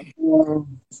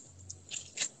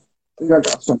think I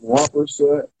got some romper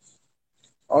sets.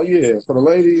 Oh yeah, for the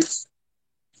ladies,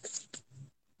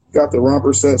 got the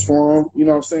romper sets for them. You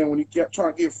know what I'm saying? When you kept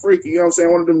trying to get freaky, you know what I'm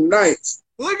saying? One of them nights.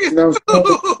 Look at you know what I'm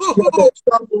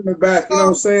saying? In the back, you know what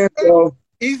I'm saying? So,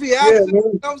 easy action. You know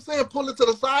what I'm saying? Pull it to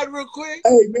the side real quick.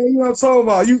 Hey man, you know what I'm talking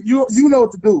about? You know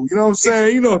what to do. You know what I'm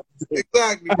saying? You know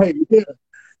exactly. Hey,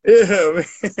 yeah,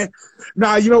 man.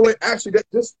 Nah, you know what? Actually,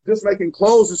 just making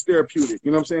clothes is therapeutic.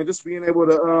 You know what I'm saying? Just being able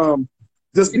to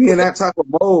just be in that type of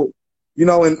mode. You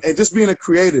know, and just being a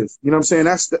creative. You know what I'm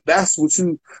saying? That's what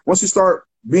once you start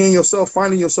being yourself,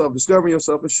 finding yourself, discovering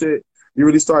yourself and shit, you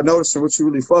really start noticing what you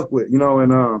really fuck with. You know,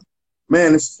 and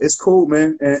man, it's cool,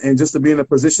 man, and just to be in a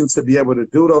position to be able to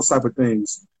do those type of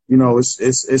things. You know,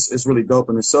 it's really dope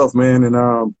in itself, man. And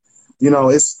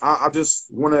I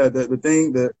just want to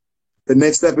the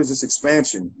next step is just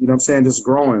expansion. You know what I'm saying? Just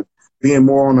growing, being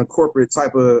more on a corporate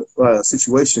type of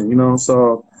situation. You know,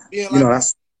 so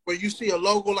that's where you see a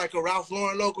logo like a Ralph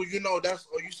Lauren logo. You know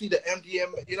or you see the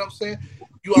MDM. You know what I'm saying?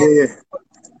 You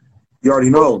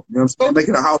already know. You know what I'm saying?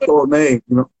 Making a household name.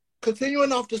 You know.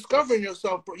 continuing off discovering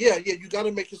yourself, yeah, you got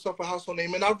to make yourself a household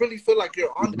name, and I really feel like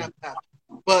you're on that path.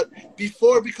 But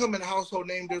before becoming a household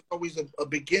name, there's always a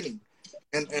beginning,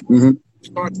 and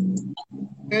start.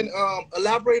 And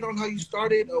elaborate on how you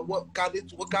started, or what got you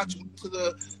into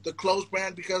the clothes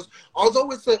brand, because although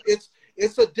it's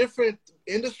a different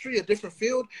industry, a different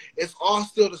field, it's all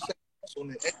still the same.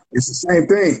 It's the same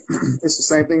thing. It's the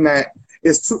same thing that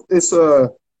it's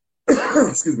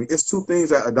excuse me, it's two things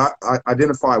that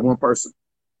identify one person.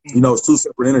 You know, it's two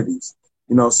separate entities.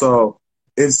 You know, so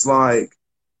it's like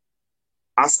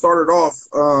I started off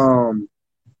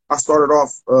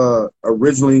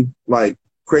originally like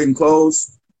creating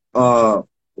clothes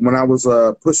when I was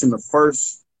pushing the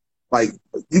first, like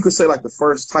you could say like the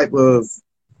first type of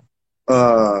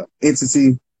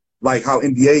entity, like how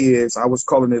NBA is. I was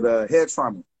calling it Head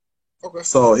Trauma. Okay.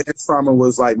 So Head Trauma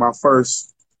was like my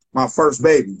first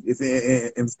baby, if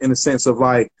in a sense of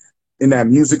like in that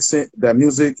music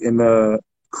and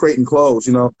creating clothes.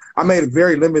 You know, I made a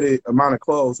very limited amount of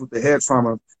clothes with the Head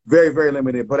Trauma, very, very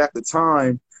limited. But at the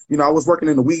time, you know, I was working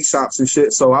in the weed shops and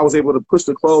shit, so I was able to push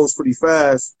the clothes pretty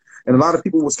fast, and a lot of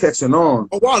people was catching on.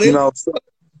 Oh wow! You know, so, of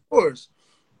course.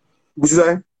 What'd you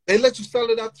say? They let you sell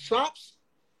it at the shops?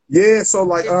 Yeah. So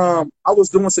like, I was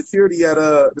doing security at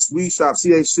this weed shop,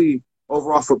 CHC,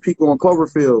 over off of Pico and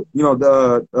Cloverfield. You know,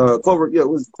 the it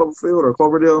was Cloverfield or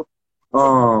Cloverdale.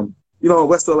 You know,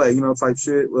 West LA. You know, type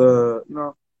shit. You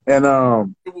know, and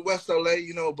West LA.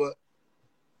 You know, but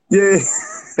yeah.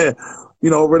 You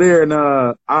know, over there, and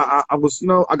I was, you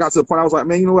know, I got to the point I was like,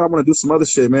 man, you know what, I want to do some other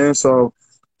shit, man. So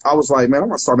I was like, man, I'm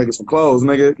gonna start making some clothes,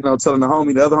 nigga. You know, telling the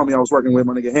other homie I was working with,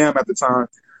 my nigga Ham at the time,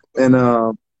 and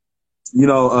you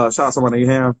know, shout out to my nigga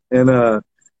Ham, and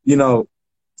you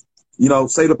know,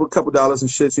 saved up a couple dollars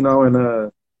and shit, you know,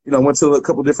 and you know, went to a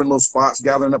couple different little spots,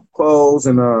 gathering up clothes,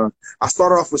 and I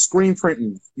started off with screen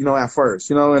printing, you know, at first,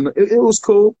 you know, and it was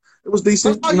cool, it was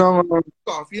decent, you know.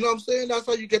 You know what I'm saying? That's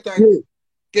how you get that. Yeah.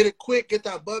 Get it quick, get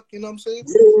that buck, you know what I'm saying?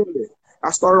 Yeah.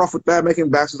 I started off with that, making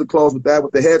batches of clothes with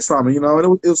the Head Trauma, you know,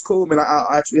 and it was cool, man.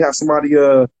 I actually have somebody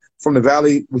from the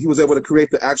Valley, he was able to create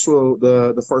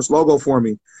the first logo for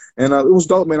me. And it was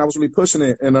dope, man. I was really pushing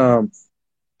it. And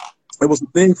it was a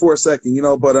thing for a second, you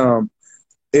know, but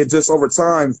it just over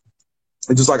time,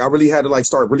 it just like I really had to like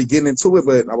start really getting into it,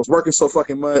 but I was working so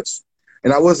fucking much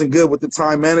and I wasn't good with the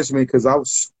time management because I'm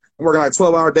working like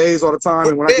 12-hour days all the time,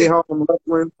 and when I get home, I'm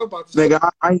wrestling.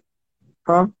 Nigga, I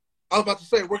was about to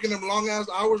say, working them long ass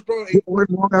hours, bro.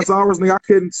 Working long ass hours, nigga. I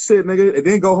couldn't shit, nigga. And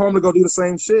then go home to go do the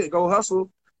same shit, go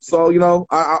hustle. So, you know,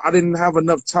 I didn't have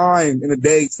enough time in the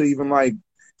day to even like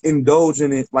indulge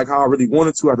in it like how I really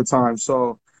wanted to at the time.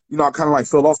 So, you know, I kind of like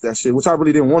fell off that shit, which I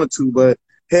really didn't want it to, but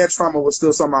Head Trauma was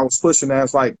still something I was pushing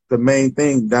as like the main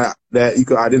thing that you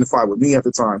could identify with me at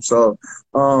the time. So,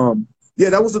 yeah,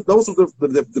 those were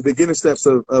the beginning steps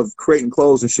of creating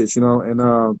clothes and shit, you know,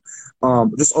 and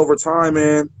just over time,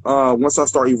 man. Once I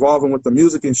start evolving with the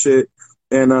music and shit,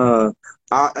 and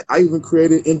I even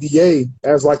created NDA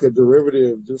as like a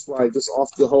derivative, just off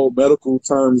the whole medical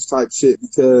terms type shit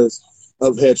because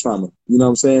of Head Trauma. You know what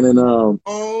I'm saying? And you know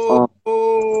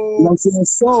what I'm saying?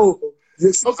 So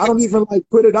I don't even like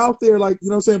put it out there, like, you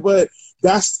know what I'm saying? But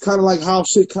that's kind of like how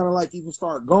shit kind of like even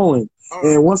start going.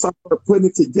 And once I started putting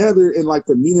it together and like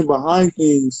the meaning behind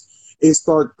things, it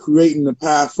started creating the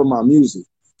path for my music.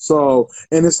 So,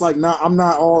 and it's like now I'm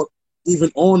not all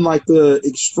even on like the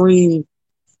extreme,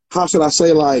 how should I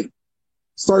say, like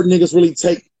certain niggas really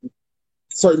take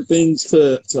certain things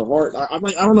to heart. I'm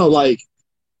like, I don't know, like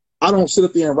I don't sit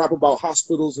up there and rap about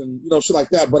hospitals and, you know, shit like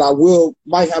that, but I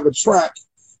might have a track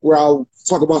where I'll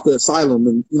talk about the asylum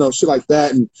and, you know, shit like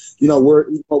that. And, you know, where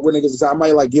niggas is, I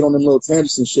might like get on them little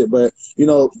tangents and shit, but, you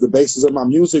know, the basis of my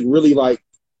music really like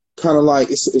kind of like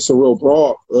it's a real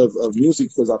broad of music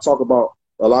because I talk about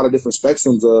a lot of different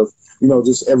spectrums of, you know,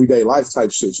 just everyday life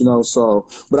type shit, you know. So,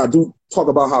 but I do talk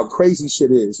about how crazy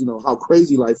shit is, you know, how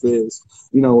crazy life is,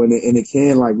 you know, and it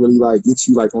can like really like get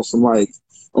you like on some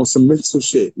mental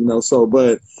shit, you know. So,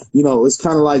 but, you know, it's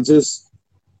kind of like just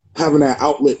having that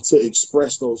outlet to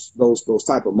express those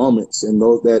type of moments and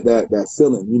those that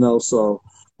feeling, you know. So,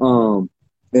 and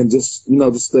just, you know,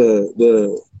 just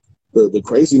the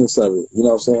craziness of it, you know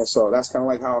what I'm saying? So that's kind of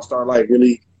like how I started like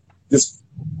really just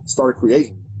started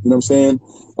creating, you know what I'm saying?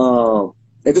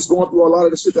 And just going through a lot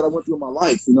of the shit that I went through in my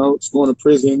life, you know, just going to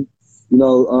prison, you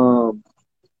know,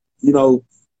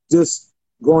 just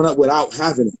growing up without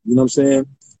having it, you know what I'm saying?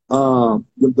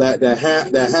 That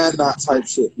had not type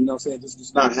shit, you know what I'm saying?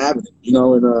 Just not having it, you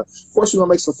know, and of course you're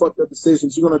gonna make some fucked up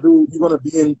decisions. You're gonna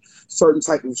be in certain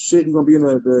type of shit, you're gonna be in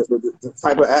the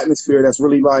type of atmosphere that's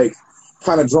really like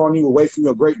kind of drawing you away from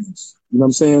your greatness. You know what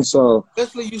I'm saying? So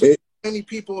especially you see many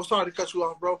people. Sorry to cut you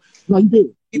off, bro. No, you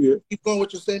did. Keep going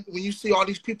what you're saying. When you see all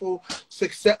these people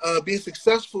being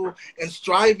successful and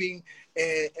striving,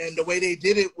 and the way they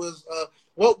did it was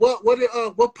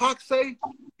what Pac say?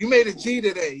 You made a G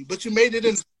today, but you made it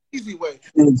in an easy way.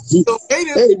 So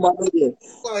hey, my nigga.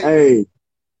 Like, hey,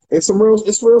 it's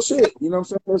real shit. You know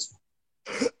what I'm saying?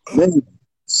 Man,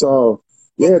 so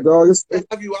yeah, dog. I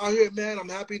have you out here, man. I'm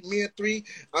happy. Me and Three,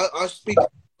 I speak of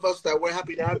us that we're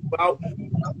happy to have you out.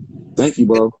 Thank you,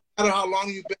 bro. No matter how long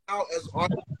you've been out as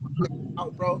artist,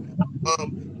 out, bro.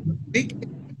 You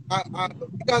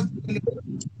guys,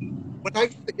 when I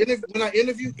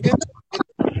interview Kevin,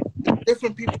 it's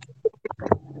different people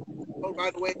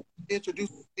right away introduce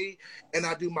me, and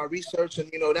I do my research,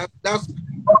 and that's the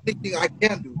only thing I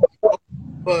can do.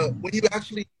 But when you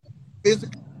actually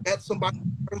physically met somebody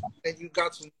first, and you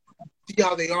got to see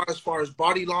how they are as far as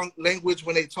body language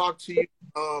when they talk to you,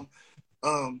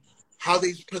 how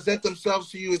they present themselves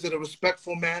to you. Is it a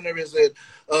respectful manner? Is it,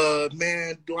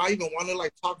 man, do I even want to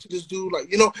like talk to this dude?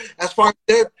 Like, as far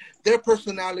as their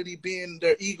personality being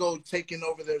their ego taking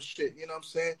over their shit. You know what I'm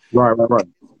saying? Right.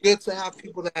 It's good to have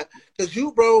people that, because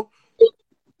you, bro,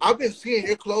 I've been seeing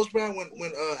your clothes brand when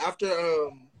after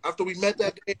we met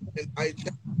that day, and I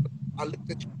looked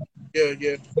at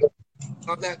you,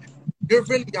 all that. You're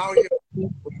really out here,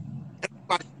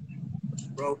 everybody,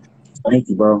 bro. Thank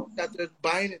you, bro. That they're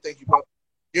buying it. Thank you, bro.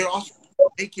 You're also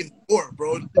making more,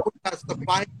 bro. That's the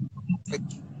buy. Like,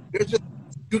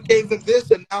 you gave them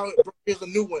this, and now here's a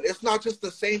new one. It's not just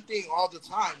the same thing all the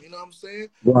time. You know what I'm saying?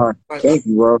 Right. Like, thank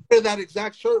you, bro. Wear that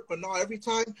exact shirt, but no, every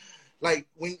time, like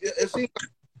when it seems like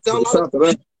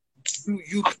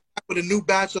you come back with a new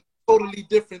batch of a totally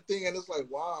different thing, and it's like,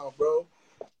 wow, bro.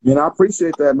 Man, I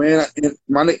appreciate that, man. And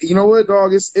you know what,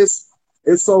 dog? It's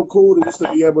so cool to just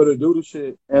to be able to do the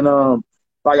shit. And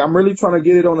like I'm really trying to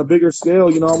get it on a bigger scale.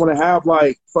 I want to have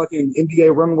like fucking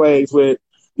NBA runways with,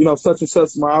 such and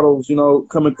such models,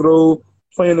 coming through,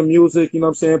 playing the music, what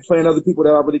I'm saying, playing other people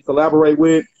that I really collaborate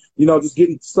with, just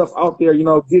getting stuff out there,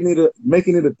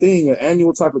 making it a thing, an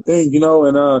annual type of thing,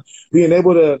 and being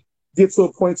able to get to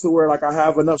a point to where like I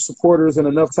have enough supporters and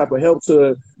enough type of help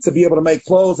to be able to make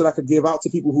clothes that I could give out to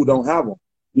people who don't have them.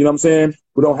 You know what I'm saying?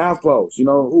 Who don't have clothes,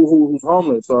 who's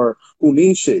homeless or who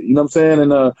needs shit, you know what I'm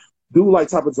saying? And do like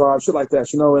type of drive, shit like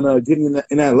that, and getting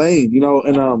in that lane,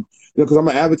 and because I'm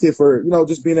an advocate for,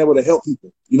 just being able to help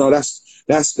people.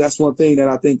 That's one thing that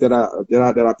I think that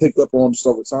I picked up on just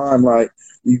over time. Like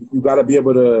you gotta be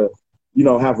able to,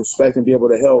 have respect and be able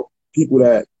to help people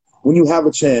that when you have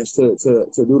a chance to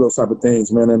do those type of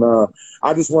things, man. And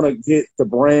I just want to get the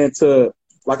brand to,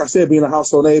 like I said, being a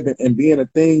household name and being a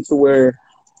thing to where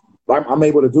I'm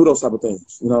able to do those type of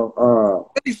things, I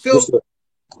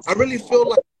really feel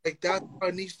like that's how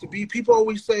it needs to be. People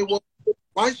always say, well,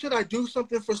 why should I do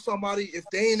something for somebody if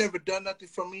they ain't never done nothing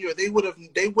for me, or they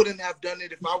wouldn't have done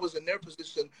it if I was in their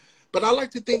position. But I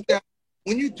like to think that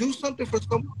when you do something for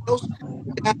someone else,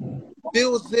 that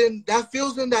fills in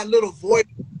that little void.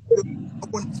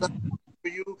 Someone done for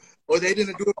you, or they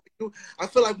didn't do it for you. I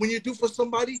feel like when you do for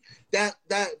somebody, that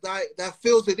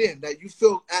fills it in, that you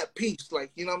feel at peace.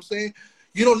 Like, you know what I'm saying?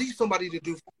 You don't need somebody to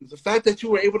do for you. The fact that you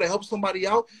were able to help somebody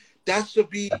out, that should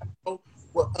be a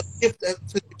gift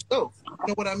to yourself. You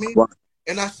know what I mean? Right.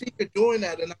 And I see you're doing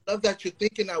that, and I love that you're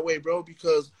thinking that way, bro,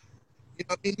 because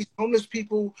these homeless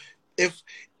people, if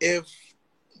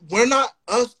we're not,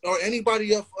 us or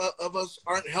anybody of us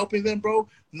aren't helping them, bro,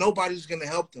 nobody's gonna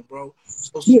help them, bro.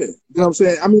 So, yeah, you know what I'm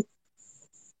saying? I mean,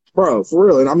 bro, for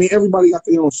real. And I mean, everybody got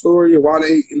their own story of why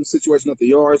they in the situation that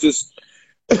they are. It's just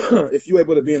if you're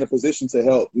able to be in a position to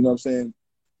help, you know what I'm saying?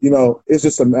 It's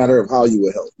just a matter of how you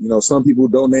will help. Some people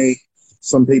donate,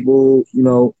 some people,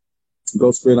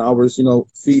 go spend hours,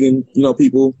 feeding,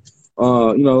 people,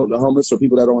 the homeless or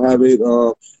people that don't have it.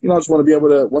 I just want to be able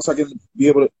to, once I can be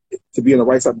able to be in the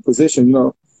right type of position,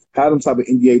 have them type of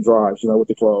NBA drives, with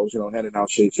the clothes, handing out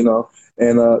shit,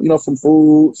 and, from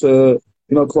food to,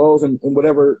 clothes and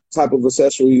whatever type of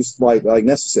accessories like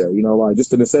necessary, like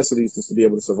just the necessities just to be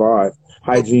able to survive,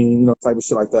 hygiene, type of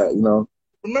shit like that,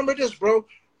 Remember this, bro.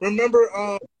 Remember,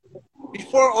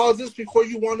 before all this, before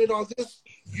you wanted all this,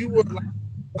 you were like,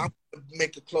 I want to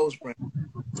make a clothes brand.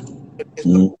 It's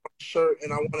a shirt,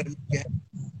 and I want to make it.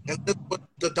 And look what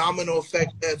the domino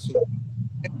effect is.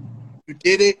 You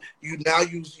did it. You got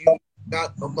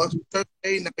a bunch of shirts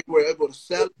made. Now you were able to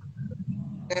sell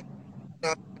it.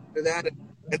 After that,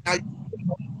 and now you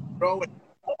grow and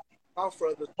out for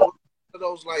others.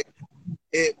 Those like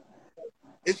it.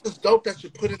 It's just dope that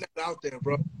you're putting that out there,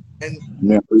 bro. And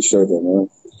yeah, appreciate that, man.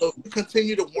 So you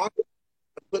continue to want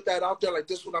that out there, like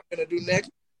this is what I'm gonna do next,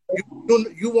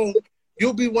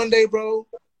 you'll be one day, bro,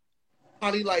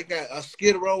 probably like at a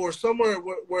Skid Row or somewhere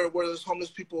where there's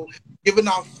homeless people giving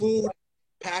out food,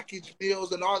 packaged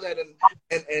meals, and all that,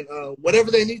 and whatever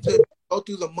they need to go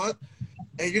through the month,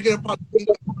 and you're gonna probably think,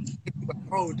 like,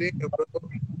 oh damn, bro,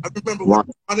 I remember when I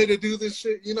wanted to do this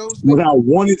shit, you know. When I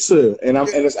wanted to, and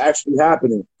it's actually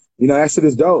happening. You know, that shit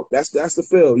is dope. That's the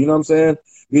feel. You know what I'm saying?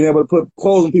 Being able to put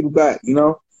clothes on people back. You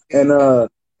know, and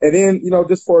then you know,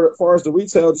 just as far as the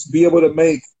retail, just be able to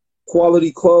make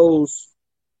quality clothes.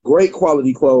 Great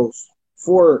quality clothes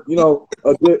for, you know,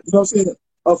 a good, you know what I'm saying,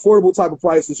 affordable type of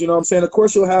prices, you know what I'm saying? Of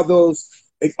course you'll have those,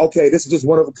 okay, this is just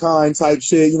one of a kind type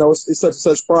shit, you know, it's such and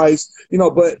such price, you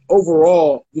know, but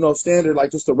overall, you know, standard,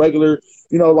 like just the regular,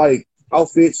 you know, like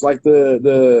outfits, like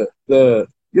the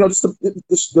you know, just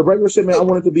the regular shit, man, I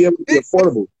want it to be able to be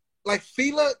affordable. Like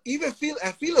Fila,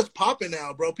 and Fila's popping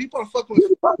now, bro. People are fucking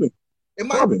with it. It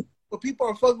might be, but people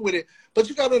are fucking with it. But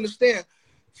you gotta understand,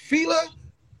 Fila,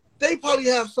 they probably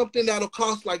have something that'll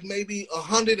cost like maybe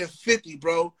 $150,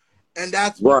 bro, and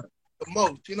that's right. The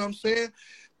most. You know what I'm saying?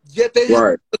 Yet they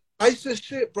have the nicest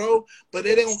shit, bro, but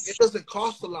it doesn't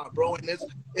cost a lot, bro, and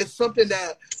it's something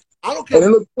that I don't care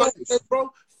what it says,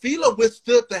 bro. Fila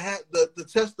withstood the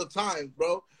test of time,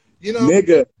 bro. You know,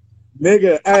 nigga,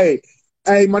 hey,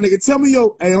 my nigga, tell me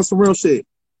on some real shit.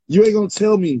 You ain't gonna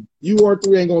tell me. You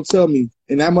R3 ain't gonna tell me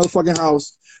in that motherfucking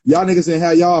house. Y'all niggas ain't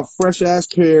have y'all a fresh ass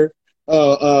pair.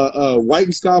 White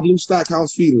and sky blue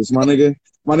Stockhouse feeders, my nigga.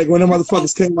 My nigga, when them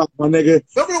motherfuckers came out, my nigga,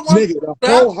 the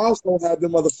whole house don't have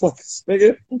them motherfuckers,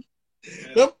 nigga.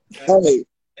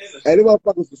 Hey, them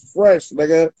motherfuckers was fresh,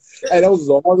 nigga. Hey, those was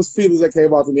the hardest feeders that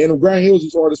came out to me. And them Grand Hills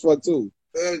was hard as fuck too.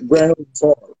 Grand Hills was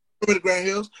hard. Remember the Grand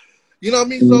Hills? You know what I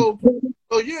mean? So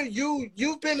yeah,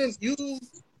 you've been in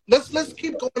Let's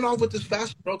keep going on with this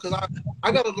fashion, bro, because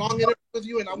I got a long interview with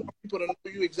you, and I want people to know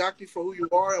you exactly for who you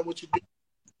are and what you do.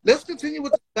 Let's continue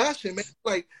with the fashion, man.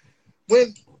 Like,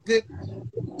 was it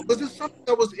something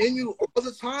that was in you all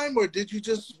the time, or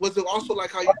was it also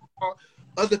like how you saw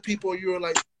other people, you were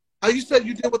like, how you said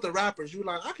you did with the rappers, you were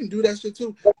like, I can do that shit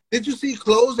too. Did you see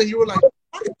clothes and you were like,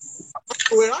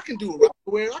 I can do rap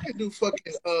wear, I can do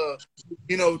fucking,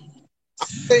 you know,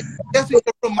 I guess you're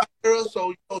from my era, so,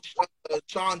 you know,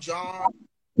 Sean John.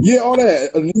 Yeah, all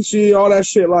that, Anishi, all that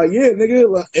shit, like, yeah, nigga,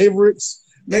 like, Avericks,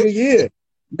 nigga, yeah,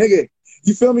 nigga.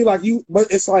 You feel me? Like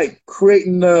but it's like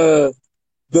creating the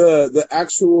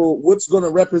actual what's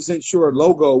gonna represent your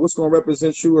logo, what's gonna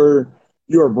represent your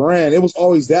brand. It was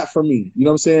always that for me. You know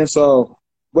what I'm saying? So,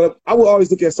 but I would always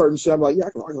look at certain shit. I'm like, yeah,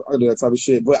 I can do that type of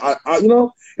shit. But I you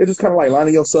know, it's just kind of like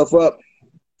lining yourself up.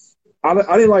 I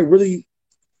didn't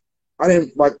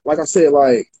like I said,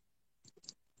 like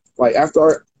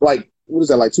after like what is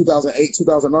that, like 2008,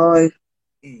 2009.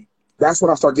 That's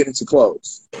when I started getting into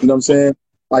clothes. You know what I'm saying?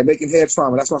 Like making head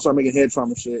trauma. That's when I started making head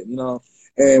trauma shit, you know.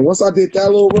 And once I did that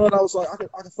little run, I was like, I can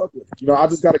fuck with it. You know, I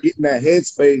just got to get in that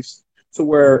headspace to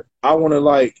where I want to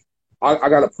like, I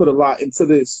got to put a lot into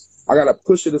this. I got to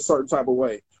push it a certain type of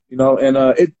way, you know. And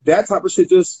that type of shit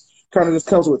just kind of just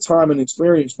comes with time and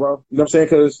experience, bro. You know what I'm saying?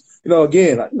 Because, you know,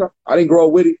 again, I didn't grow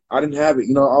up with it. I didn't have it.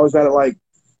 You know, I always had to like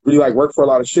really like work for a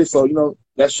lot of shit. So, you know,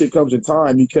 that shit comes in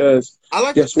time because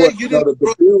guess what? You know,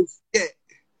 the bills. Yeah.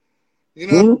 You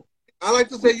know, I like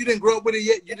to say you didn't grow up with it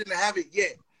yet. You didn't have it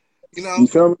yet. You know? You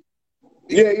feel me?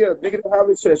 Yeah. Nigga didn't have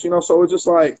it yet, you know? So it's just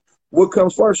like, what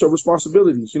comes first? Your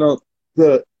responsibilities, you know,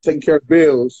 the taking care of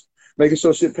bills, making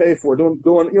sure shit paid for, doing,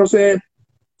 you know what I'm saying?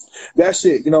 That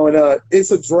shit, you know, and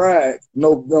it's a drag,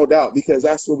 no doubt, because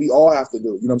that's what we all have to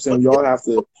do. You know what I'm saying? We all have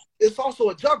to. It's also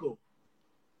a juggle.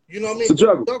 You know what I mean? It's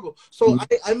a juggle. So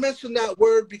I mentioned that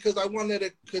word because I wanted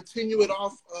to continue it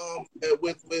off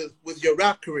with your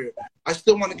rap career. I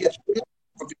still want to get you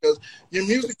because your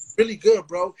music is really good,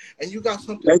 bro, and you got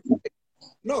something. Thank you.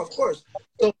 No, of course.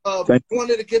 So I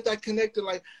wanted to get that connected.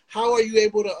 Like, how are you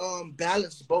able to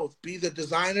balance both? Be the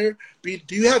designer. Do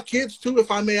you have kids too?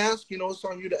 If I may ask, you know, it's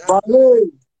on you to ask.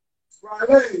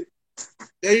 Friday.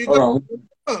 There you go.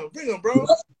 Bring them, bro.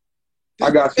 I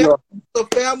got you. It's a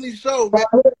family show, man.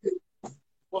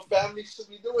 What family should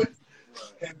be doing?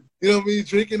 You know what I mean?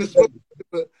 Drinking and smoking.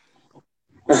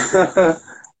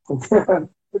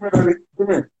 Come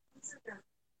here.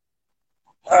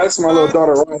 That's my little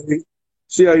daughter, Riley.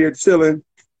 She out here chilling.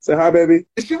 Say hi, baby.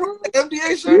 Is she wearing the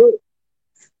MDA shirt?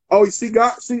 Oh,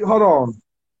 hold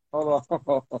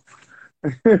on.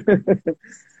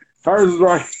 Hers is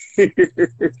right here.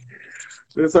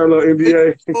 This her little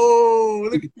NBA. Oh,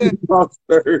 look at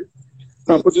that.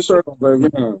 Come put your shirt on, baby.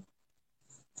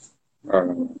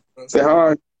 Say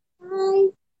hi. Hi.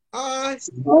 Hi,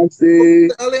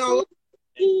 Steve.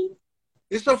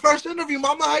 It's your first interview,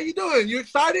 Mama. How you doing? You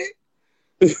excited?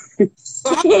 Oh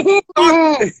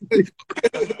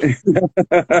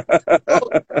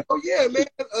yeah, man.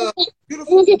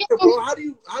 Beautiful, bro. How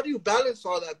do you balance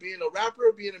all that? Being a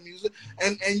rapper, being a music,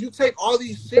 and you take all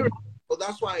these serious. So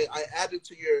that's why I added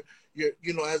to your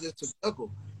as it's a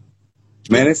juggle.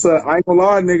 Man, I ain't gonna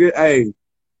lie, nigga. Hey,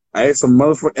 it's a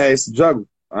motherfucker. Hey, it's a juggle.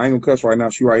 I ain't gonna cuss right now.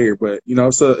 She right here, but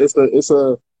it's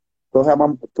a. Go have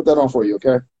mom put that on for you,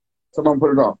 okay? Someone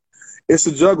put it on. It's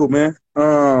a juggle, man.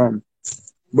 But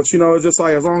it's just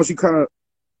like as long as you got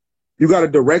a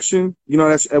direction,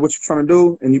 that's what you're trying to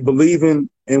do, and you believe in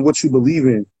what you believe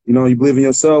in. You believe in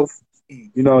yourself.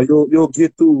 You'll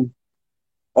get through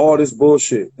all this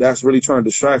bullshit that's really trying to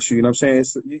distract you. You know what I'm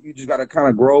saying? You just gotta kind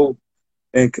of grow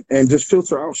and just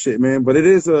filter out shit, man. But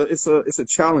it's a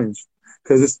challenge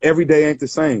because every day ain't the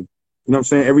same. You know what I'm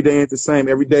saying? Every day ain't the same.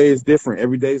 Every day is different.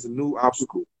 Every day is a new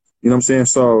obstacle. You know what I'm saying?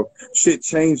 So shit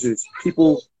changes.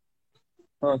 People,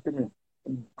 come here.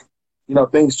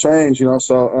 Things change.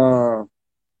 So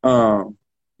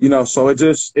so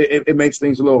it makes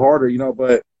things a little harder.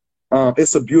 But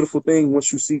it's a beautiful thing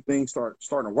once you see things starting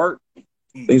to work.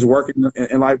 Things are working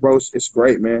in life, bro. It's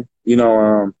great, man.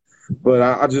 But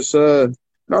I just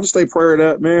stay prayed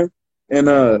up, man,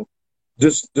 and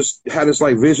just had this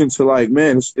like vision to like,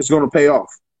 man, it's gonna pay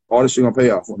off. All this shit gonna pay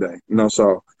off one day,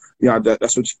 So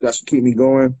that's what keep me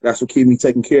going. That's what keep me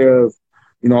taking care of,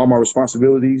 all my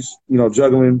responsibilities.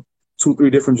 Juggling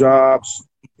 2-3 different jobs.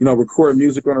 Recording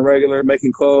music on a regular,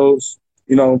 making clothes.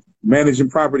 Managing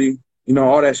property.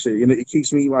 All that shit. And it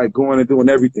keeps me like going and doing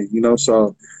everything.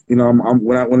 So when a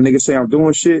nigga say I'm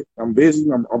doing shit, I'm busy.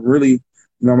 I'm really,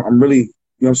 I'm really,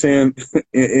 what I'm saying,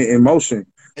 in motion.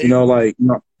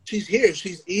 She's here.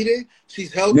 She's eating.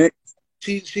 She's healthy.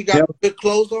 She got good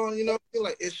clothes on.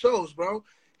 Like it shows, bro.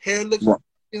 Hair looks. Right.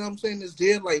 What I'm saying is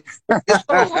there. Like it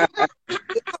shows.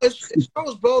 it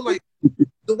shows, bro. Like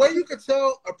the way you can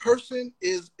tell a person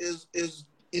is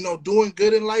doing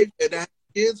good in life and that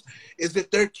kids is if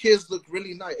their kids look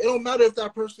really nice. It don't matter if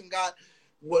that person got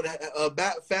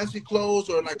fancy clothes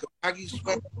or like a baggy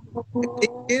sweater.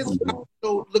 If kids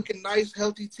looking nice,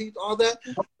 healthy teeth, all that,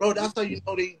 bro, that's how you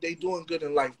know they doing good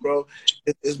in life, bro.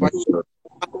 It's like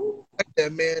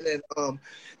that, man. And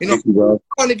I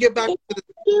want to get back to the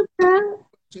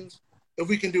questions if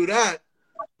we can do that.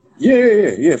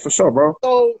 Yeah, for sure, bro.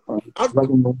 So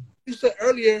you said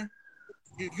earlier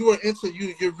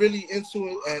you're really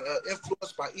into and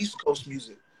influenced by East Coast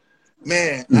music,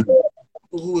 man.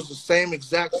 Who is the same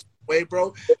exact way,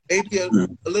 bro? Maybe a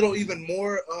little even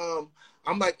more.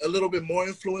 I'm like a little bit more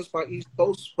influenced by East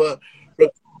Coast, but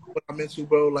what I'm into,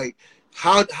 bro. Like,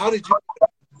 how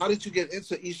did you get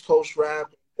into East Coast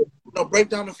rap? Break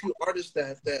down a few artists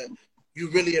that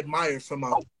you really admire from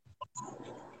out.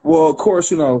 Well, of course,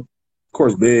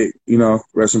 Big.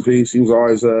 Rest in peace. He was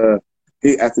always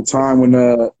at the time when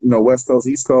West Coast,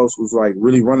 East Coast was like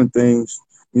really running things.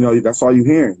 That's all you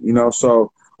hearing.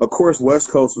 So of course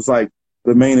West Coast was like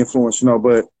the main influence.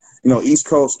 But East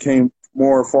Coast came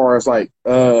more as far as like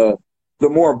the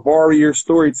more barrier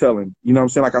storytelling. You know what I'm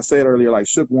saying? Like I said earlier, like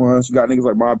Shook Ones. You got niggas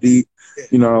like Mobb Deep.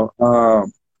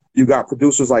 You got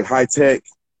producers like High Tech.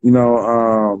 You got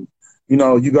all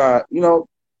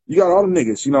the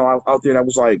niggas, out there that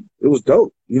was like, it was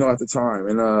dope, at the time.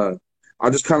 And I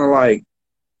just kind of like,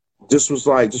 just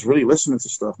really listening to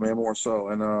stuff, man, more so.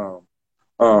 And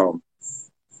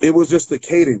it was just the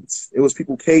cadence. It was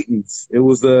people cadence. It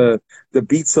was the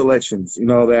beat selections,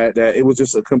 that it was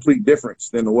just a complete difference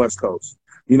than the West Coast.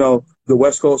 The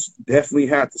West Coast definitely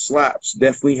had the slaps,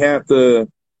 definitely had the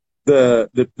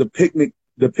picnic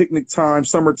time,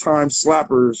 summertime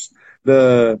slappers,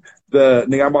 the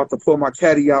nigga, I'm about to pull my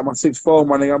caddy out, my 6'4",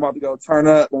 my nigga, I'm about to go turn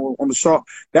up on the shop.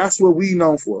 That's what we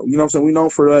known for. You know what I'm saying? We known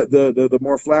for the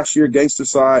more flashier gangster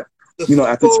side, at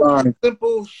the time.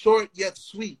 Simple, short, yet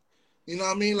sweet. You know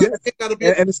what I mean? Like, it gotta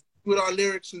be with our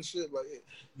lyrics and shit like it.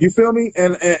 You feel me?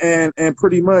 And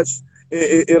pretty much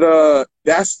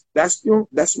that's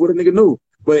what a nigga knew.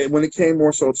 But when it came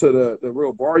more so to the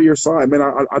real barrier side, man,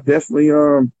 I definitely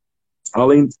I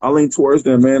lean towards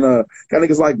them, man. Got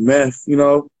niggas like Meth,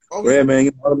 Red Man,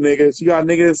 them niggas. You got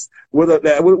niggas what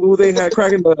they had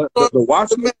cracking the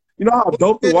Watchmen. You know how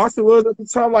dope the Watchmen was at the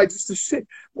time, like just the shit.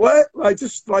 What? Like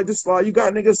just like you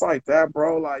got niggas like that,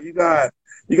 bro. Like you got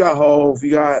Hove,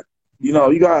 you got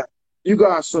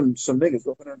some niggas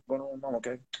going on,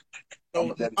 okay?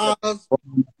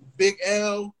 Big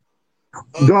L.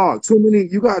 Dog,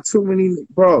 you got too many,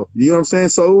 bro. You know what I'm saying?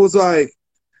 So it was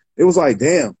like,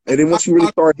 damn. And then once you really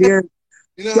start hearing,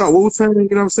 You know, you got Wu-Tang, you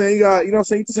know what I'm saying? You got, you know what I'm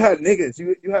saying? You just had niggas.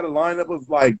 You had a lineup of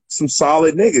like some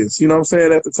solid niggas, you know what I'm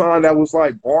saying? At the time that was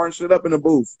like barring shit up in the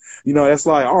booth. You know, that's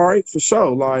like, all right, for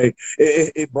sure. Like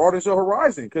it broadens your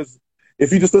horizon. Cause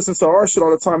if you just listen to our shit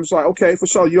all the time, it's like, okay, for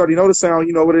sure. You already know the sound,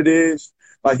 you know what it is.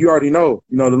 Like you already know,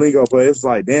 the lingo, but it's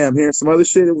like, damn, hearing some other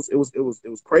shit, it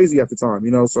was crazy at the time,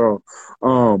 you know? So,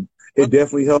 it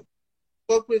definitely helped.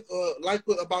 What with,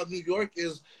 about New York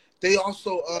is they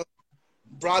also,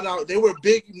 brought out, they were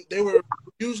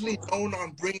usually known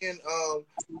on bringing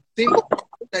single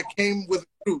that came with a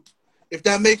group, if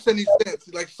that makes any sense.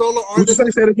 Like solo artists. Say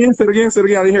it again. I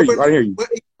didn't hear you.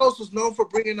 East Coast was known for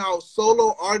bringing out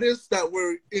solo artists that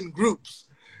were in groups.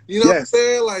 You know what I'm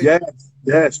saying? Like,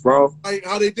 yes, bro. Like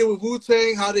how they did with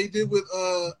Wu-Tang, how they did with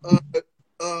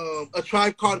A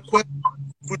Tribe Called Quest,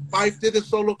 when Fife did a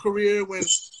solo career, when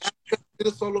Outkast did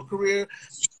a solo career.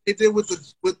 They did with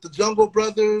the Jungle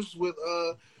Brothers, with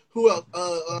who else?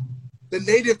 The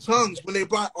Native Tongues, when they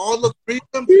brought all the three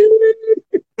of them.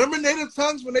 Remember Native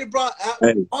Tongues when they brought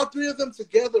all three of them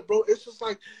together, bro? It's just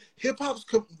like hip hop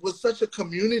was such a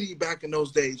community back in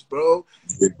those days, bro.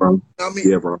 Yeah, bro. I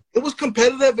mean, bro. It was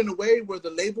competitive in a way where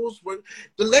the labels were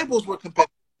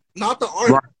competitive, not the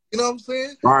artist. Right. You know what I'm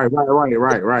saying? Right.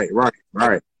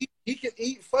 He can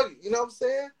eat, fuck it. You know what I'm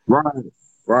saying?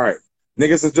 Right.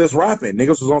 Niggas is just rapping.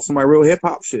 Niggas was on some like real hip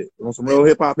hop shit. On some real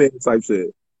hip hop type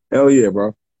shit. Hell yeah,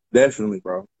 bro. Definitely,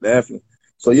 bro. Definitely.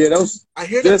 So yeah, those. I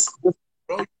hear that, bro.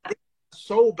 You're bringing that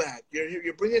soul back.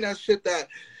 You're bringing that shit that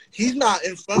he's not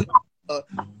in front of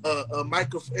a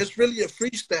microphone. It's really a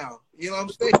freestyle. You know what I'm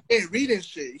saying? He ain't reading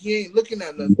shit. He ain't looking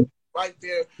at nothing right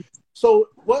there. So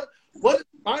what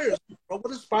inspires, bro?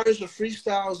 What inspires your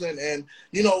freestyles? And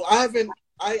you know, I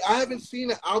haven't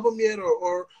seen an album yet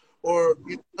or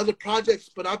other projects,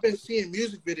 but I've been seeing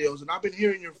music videos and I've been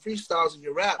hearing your freestyles and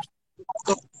your raps.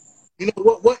 So, you know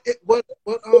what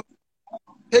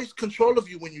takes control of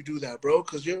you when you do that, bro?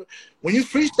 Because when you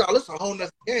freestyle, it's a whole nother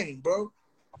game, bro.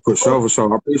 For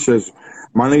sure. I appreciate you,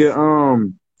 my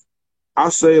nigga. I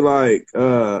say like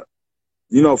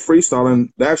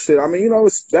freestyling, that shit. I mean,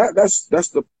 it's that's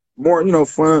the more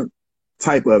fun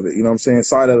type of it. You know what I'm saying?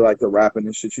 Side of like the rapping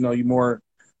and shit. You more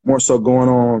so going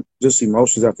on just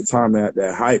emotions at the time,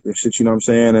 that hype and shit. You know what I'm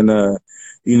saying? And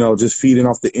just feeding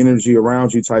off the energy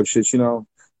around you type shit.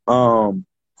 I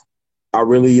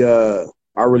really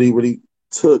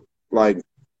took like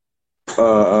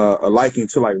a liking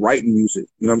to like writing music,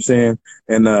 you know what I'm saying?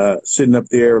 And sitting up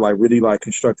there like really like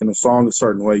constructing a song a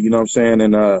certain way, you know what I'm saying?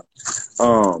 And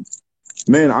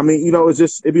man, I mean,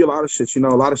 it'd be a lot of shit, a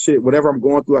lot of shit, whatever I'm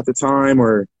going through at the time,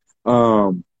 or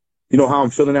how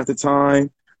I'm feeling at the time,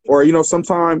 or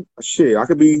sometime shit, I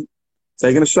could be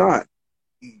taking a shot,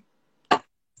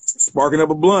 sparking up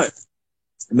a blunt,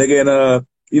 nigga, and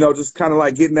just kind of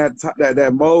like getting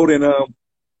that mode, and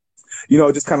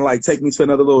just kind of like take me to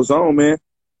another little zone, man.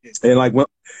 And like when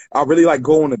I really like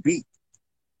go on the beat,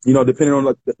 depending on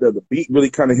the beat,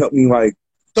 really kind of help me like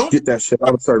get that shit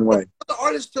out a certain way. Another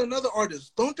artist to another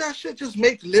artist, don't that shit just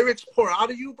make lyrics pour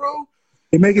out of you, bro?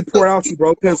 It make it pour out of you,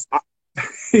 bro, because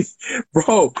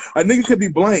bro, a nigga could be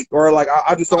blank, or like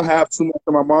I just don't have too much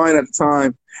in my mind at the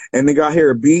time, and nigga I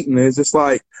hear a beat, and it's just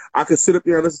like I could sit up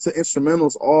there and listen to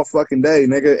instrumentals all fucking day,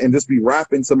 nigga, and just be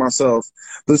rapping to myself,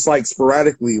 just like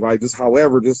sporadically, like just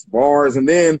just bars, and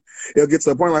then it'll get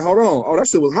to a point like, hold on, oh that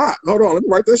shit was hot, hold on, let me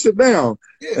write that shit down,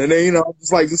 and then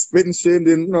just spitting shit, and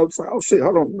then just like, oh shit,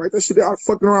 hold on, write that shit down, I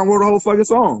fucking around wrote a whole fucking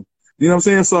song, you know what I'm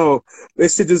saying? So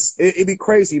this shit just it'd be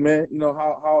crazy, man.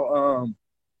 How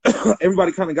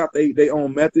everybody kind of got their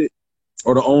own method,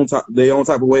 or their own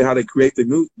type of way how they create their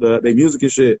music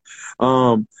and shit.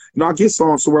 I get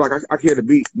songs to where like I hear the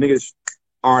beat, niggas,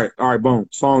 all right, boom,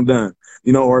 song done.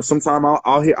 Or sometime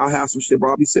I'll have some shit, but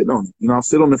I'll be sitting on it. I'll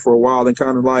sit on it for a while and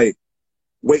kind of like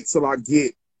wait till I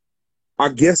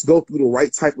go through the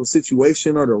right type of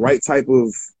situation, or the right type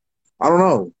of, I don't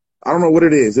know what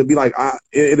it is. It'll be like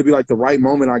the right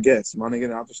moment, I guess, my nigga,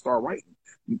 and I'll just start writing.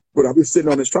 But I've been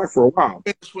sitting on this track for a while.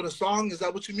 Finish with a song, is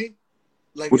that what you mean?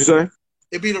 Like, what you say?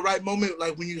 It'd be the right moment,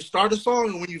 like when you start a song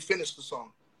and when you finish the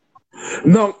song.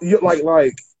 No,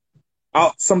 like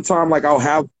sometime like I'll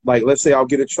have like, let's say I'll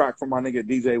get a track from my nigga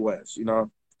DJ West.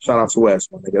 Shout out to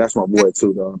West, my nigga. That's my boy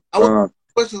too, though.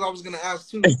 Questions I was gonna ask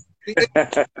too.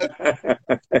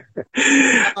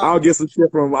 I'll get some shit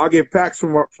I'll get packs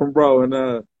from bro,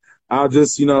 and I'll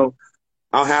just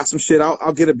I'll have some shit.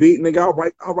 I'll get a beat, nigga. I'll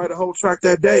write a whole track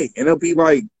that day, and it'll be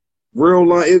like real,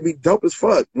 like it'll be dope as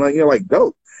fuck, like like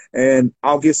dope. And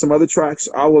I'll get some other tracks.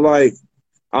 I'll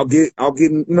get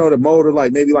in, the mode of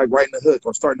like maybe like writing the hook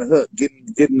or starting the hook,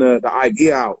 getting the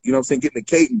idea out. You know what I'm saying? Getting the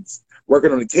cadence,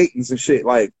 working on the cadence and shit,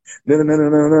 like you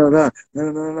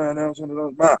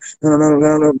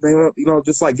know,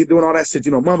 just like doing all that shit,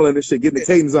 you know, mumbling and shit, getting the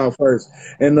cadence out first,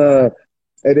 and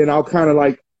then I'll kind of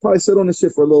like probably sit on this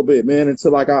shit for a little bit, man,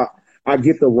 until like I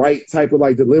get the right type of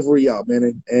like delivery out,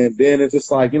 man, and then it's just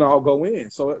like, you know, I'll go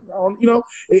in. So you know,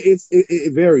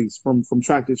 it varies from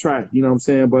track to track, you know what I'm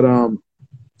saying? But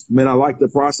man, I like the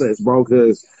process, bro,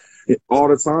 because all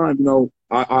the time, you know,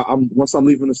 I'm once I'm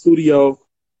leaving the studio,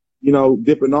 you know,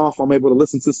 dipping off, I'm able to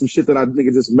listen to some shit that I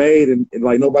nigga just made, and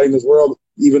like nobody in this world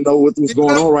even know what's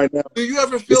going on right now. Do you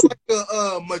ever feel like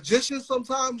a magician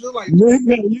sometimes? You're like,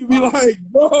 nigga, you be like,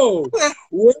 bro,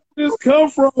 where did this come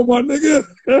from, my nigga?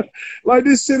 Like,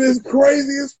 this shit is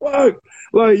crazy as fuck.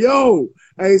 Like, yo,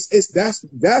 that's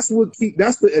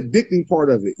the addicting part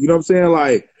of it. You know what I'm saying?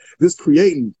 Like, just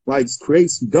create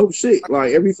some dope shit.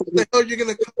 Like every what the hell you're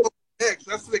gonna come up next?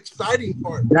 That's the exciting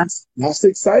part. That's the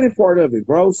exciting part of it,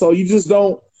 bro. So you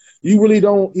really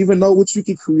don't even know what you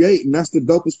can create, and that's the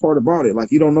dopest part about it.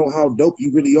 Like, you don't know how dope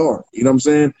you really are. You know what I'm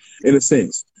saying? In a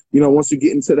sense, you know, once you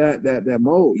get into that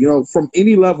mode, you know, from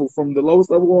any level, from the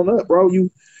lowest level on up, bro, you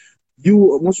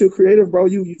once you're creative, bro,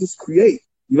 you just create.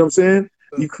 You know what I'm saying?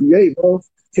 You create, bro.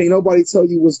 Can't nobody tell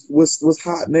you what's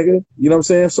hot, nigga. You know what I'm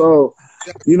saying? So,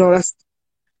 you know, that's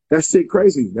shit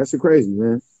crazy. That's shit crazy,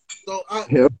 man. So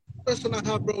the question I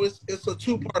have, bro, it's a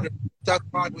two-parter. That's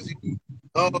fine with you.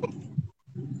 The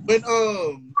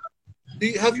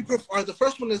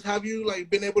first one is, have you like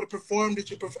been able to perform? Did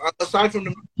you aside from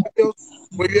the videos,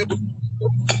 were you able to?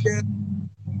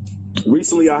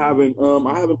 Recently, I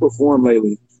haven't performed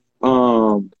lately.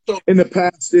 In the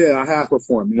past, yeah, I have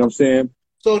performed. You know what I'm saying?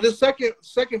 So the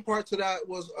second part to that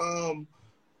was,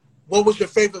 what was your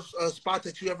favorite spot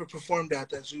that you ever performed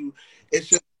at?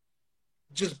 It's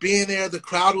just being there, the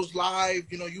crowd was live,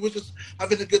 you know, you were just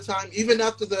having a good time, even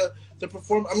after the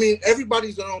performance. I mean,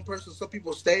 everybody's their own person. Some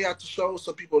people stay at the show,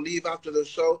 some people leave after the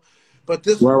show, but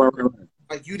this, right.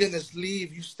 Like, you didn't just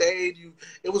leave, you stayed.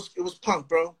 It was punk,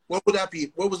 bro. What would that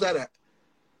be? Where was that at?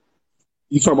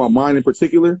 You talking about mine in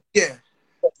particular? Yeah.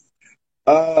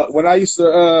 When I used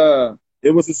to,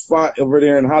 it was a spot over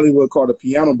there in Hollywood called the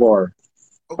Piano Bar.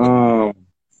 Okay.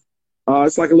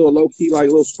 It's like a little low key, like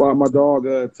little spot. My dog,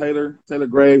 Taylor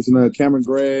Graves and Cameron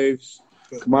Graves,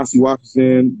 Kamasi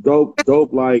Washington, dope.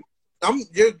 Like,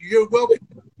 you're welcome.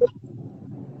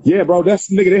 Yeah, bro, that's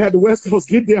the nigga. They had the West Coast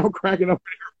get down cracking up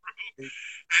there, bro.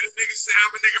 And this nigga said,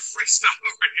 I'm a nigga freestyle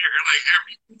over here, like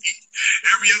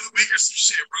every other week or some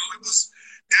shit, bro.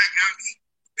 That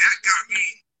got me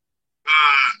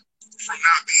from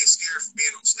not being scared from being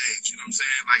on stage, you know what I'm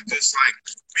saying? Like, just like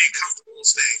being comfortable on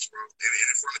stage, bro, and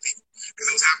in front of people, because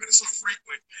it was happening so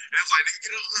frequent. And it's like, nigga,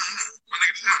 get up, my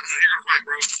nigga, here, right,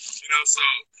 bro. You know, so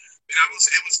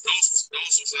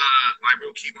those was like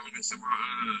real key moments in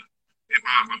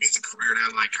my music career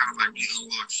that like kind of like really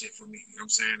unlocked shit for me, you know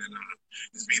what I'm saying? And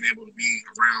just being able to be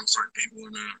around certain people,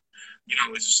 and you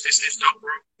know, it's dope,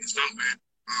 bro. It's dope, man.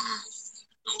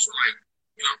 Those were like,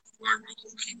 you know, like real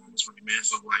cool key moments for me, man.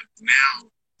 So like now,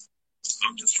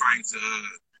 I'm just trying to,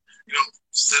 you know,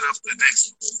 set up the next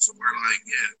one to where like,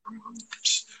 yeah,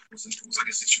 once I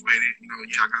get situated, you know,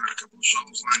 yeah, I got a couple of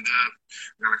shows lined up,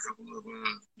 got a couple of,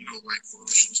 you know, like photo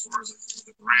shoots as far as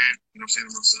the brand, you know what I'm saying,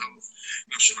 to myself,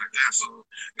 you know, shit like that. So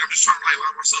I'm just trying to like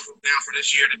line myself up down for this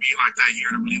year to be like that year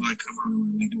to really like come out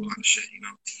and really do a lot of shit, you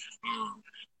know.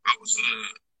 I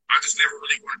just never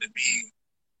really wanted to be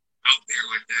out there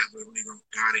like that, but really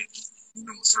got it, you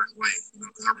know, a certain way, you know,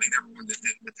 because I really never wanted to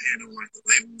depend on like the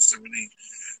labels to really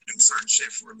do certain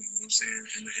shit for me, you know what I'm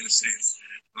saying, in a sense,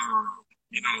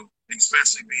 you know,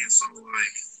 especially being so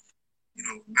like, you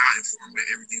know, not informed with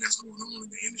everything that's going on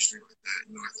in the industry like that,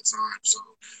 you know, at the time. So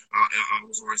I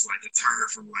was always like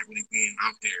deterred from like really being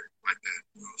out there like that,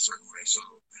 you know, a certain way. So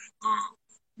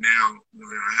now, you know,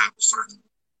 that I have a certain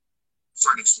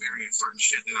experience, certain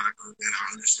shit that I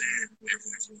understand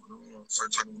everything that's going on, certain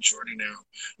type of maturity now,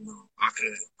 you know, I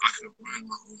could run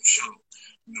my own show,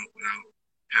 you know, without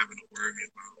having to worry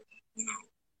about, you know,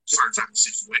 certain type of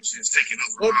situations taking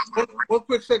over my brain. One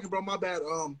quick second, bro, my bad.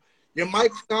 Your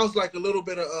mic sounds like a little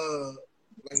bit of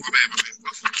like, my bad.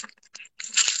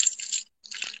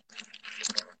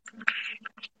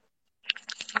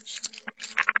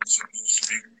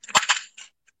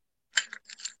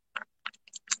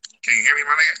 Can you hear me,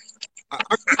 my nigga?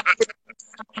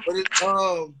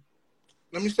 But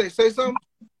let me say something.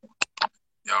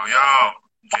 Yo, you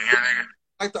can hear, nigga?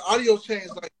 Like the audio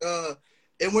changed, like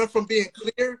it went from being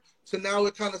clear to now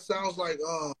it kind of sounds like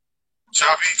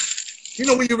choppy. you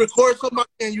know when you record somebody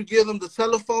and you give them the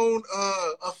telephone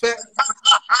effect.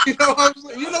 You know what I'm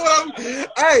saying? You know what I'm.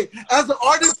 Hey, as an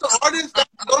artist to artist, that's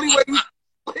the only way we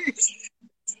play.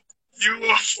 You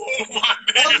a fool, my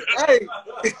nigga. Hey.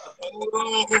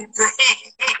 Oh,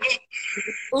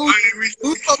 bro.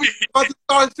 Who's about to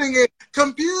start singing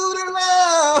Computer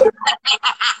Love?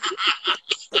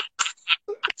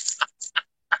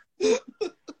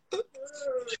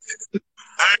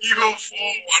 You a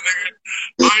fool, my nigga.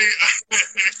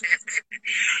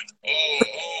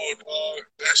 Oh, dog.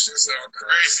 That shit sound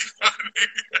crazy, my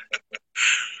nigga.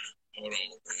 Hold on, man.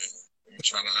 Let's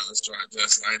try to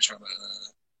test. I ain't trying to.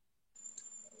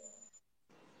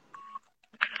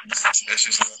 That's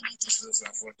just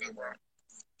not fucked up, bro.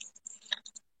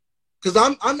 Because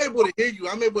I'm able to hear you,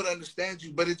 I'm able to understand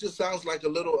you, but it just sounds like a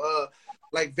little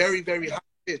like very, very high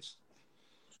pitched.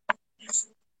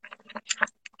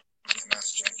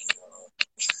 Let's check it.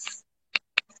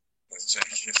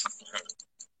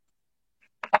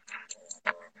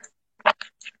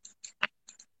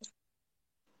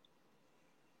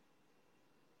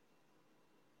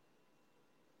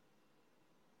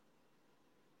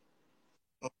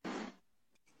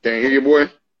 Can't hear you, boy.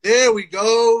 There we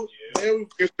go. There we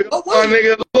go. Oh, my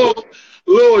nigga,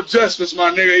 little adjustments, my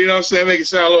nigga. You know what I'm saying? Make it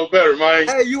sound a little better, man.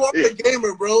 Hey, you are a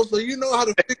gamer, bro, so you know how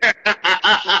to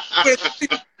fix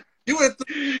it. You went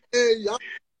through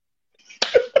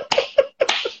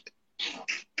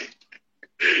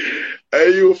Hey,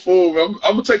 you a fool, man.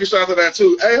 I'm gonna take a shot to that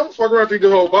too. Hey, I'm gonna fuck around and drink the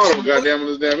whole bottle, goddamn, in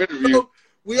this damn interview.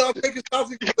 We all taking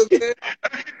shots at each other, man.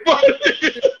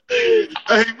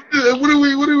 Hey, what are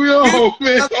we on,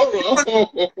 man? Hold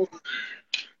on.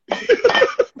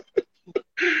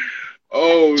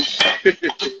 Oh shit.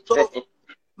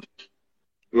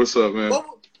 What's up, man?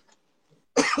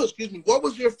 Excuse me. What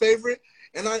was your favorite?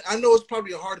 And I know it's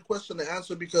probably a hard question to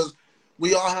answer because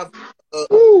we all have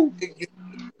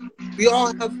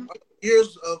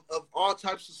ears of all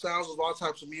types of sounds, of all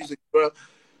types of music, bro.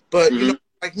 But you know,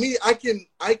 like me, I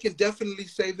can definitely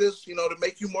say this, you know, to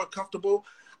make you more comfortable.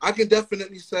 I can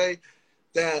definitely say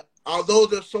that although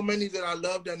there's so many that I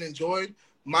loved and enjoyed,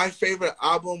 my favorite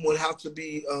album would have to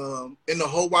be in the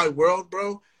whole wide world,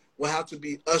 bro, would have to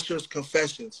be Usher's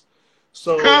Confessions.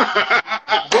 So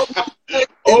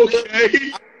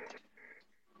okay.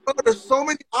 There's so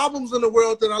many albums in the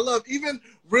world that I love, even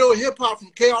real hip hop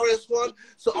from KRS-One.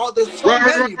 So there's so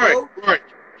many, bro.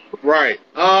 Right.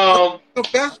 Damn.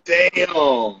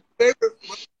 Favorite.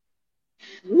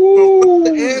 Woo.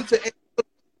 From end to end.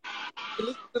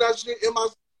 Listen to that shit in my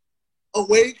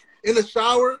awake in the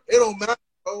shower. It don't matter,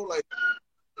 bro. Like,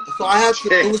 so I have to.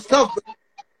 It was tough.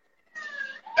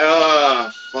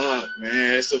 Fuck,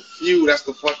 man. It's a few. That's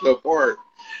the fucked up part.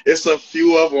 It's a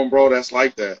few of them, bro. That's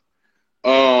like that.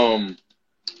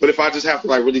 But if I just have to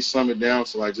like really sum it down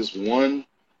to like just one,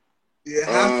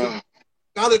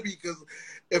 gotta be, because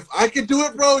if I can do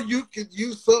it, bro, you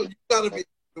gotta be able to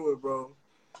do it, bro.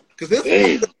 Because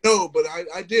it's no, but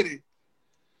I did it.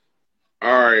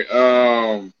 All right.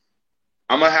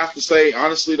 I'm gonna have to say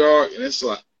honestly, dog, and it's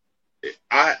like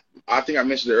I think I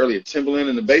mentioned it earlier. Timbaland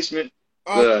in the Basement,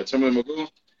 the Timbaland Magoo,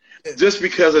 just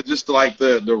because of just like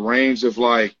the range of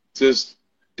like just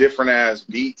different ass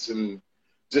beats and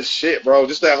just shit, bro.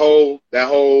 Just that whole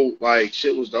like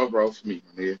shit was dope, bro, for me,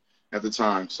 man, at the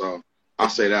time. So I'll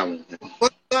say that one.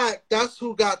 But that's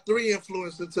who got 3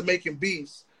 influenced into making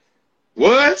beats.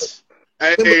 What?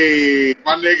 Hey,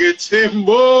 my nigga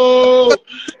Timbo.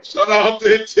 Shout out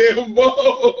to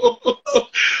Timbo.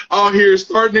 Out here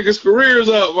start niggas' careers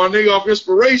up, my nigga, off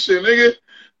inspiration, nigga.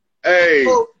 Hey.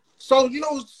 So you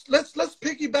know, let's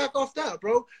piggyback off that,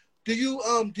 bro. Do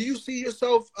you see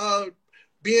yourself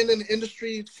being in the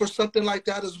industry for something like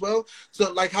that as well?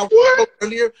 So like how we spoke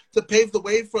earlier, to pave the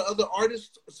way for other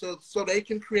artists so they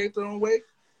can create their own way?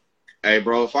 Hey,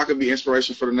 bro, if I could be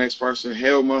inspiration for the next person,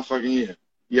 hell motherfucking yeah.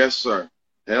 Yes, sir.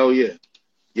 Hell yeah.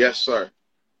 Yes, sir.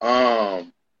 I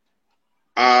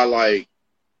like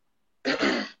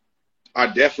I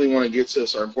definitely want to get to a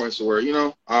certain point to where, you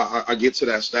know, I get to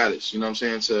that status, you know what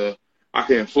I'm saying? I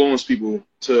can influence people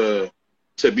to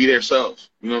be their self.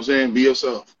 You know what I'm saying? Be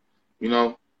yourself. You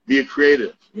know, be a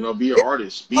creative. You know, be an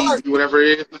artist. Be whatever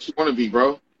it is that you want to be,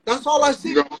 bro. That's all I see.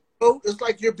 You know? It's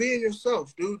like you're being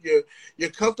yourself, dude. You're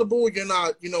comfortable. You're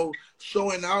not, you know,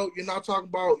 showing out. You're not talking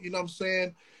about, you know what I'm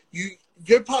saying?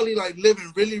 You're probably like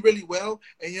living really, really well,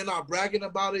 and you're not bragging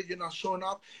about it. You're not showing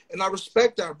off. And I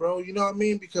respect that, bro. You know what I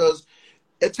mean? Because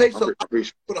it takes a lot for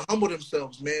people to humble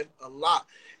themselves, man. A lot.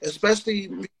 Especially,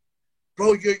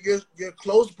 bro, your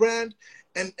clothes brand.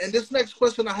 And this next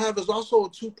question I have is also a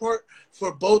 2-part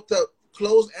for both the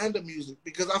clothes and the music,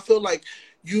 because I feel like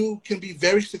you can be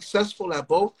very successful at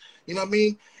both. You know what I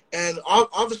mean? And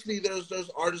obviously, there's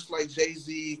artists like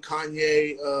Jay-Z,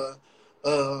 Kanye,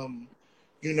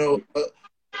 you know,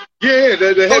 yeah,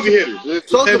 the heavy hitters,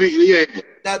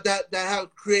 that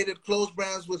have created clothes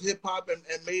brands with hip hop and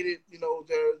made it, you know,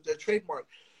 their trademark.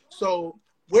 So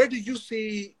where do you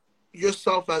see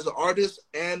yourself as an artist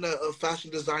and a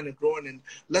fashion designer growing in,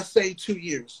 let's say, 2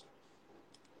 years?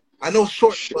 I know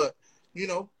short, but you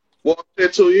know. Well,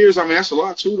 in 2 years, I mean, that's a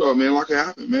lot too, though, man. Like it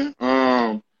happened,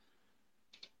 man.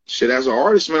 Shit, as an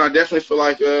artist, man, I definitely feel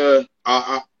like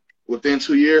I within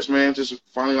 2 years, man, just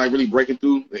finally like really breaking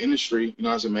through the industry, you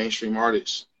know, as a mainstream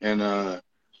artist. And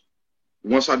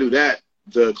once I do that,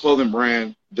 the clothing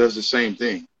brand does the same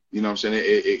thing. You know what I'm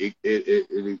saying?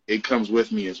 It comes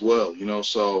with me as well, you know.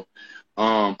 So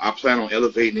I plan on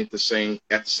elevating it at the same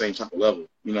type of level,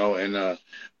 you know, and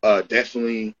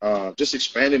definitely just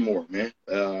expanding more, man.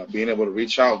 Being able to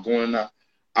reach out, going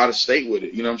out of state with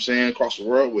it, you know what I'm saying, across the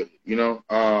world with it, you know.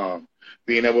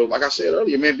 Being able, like I said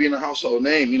earlier, man, being a household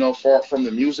name, you know, far from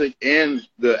the music and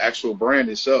the actual brand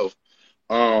itself.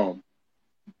 On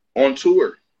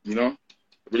tour, you know.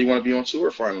 Really want to be on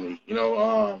tour finally, you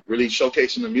know, really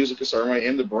showcasing the music a certain way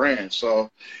and the brand.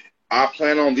 So I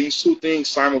plan on these two things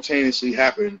simultaneously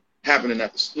happening at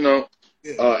the, you know,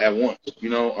 at once, you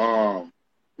know,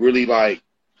 really like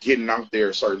getting out there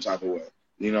a certain type of way,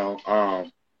 you know.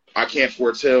 I can't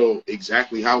foretell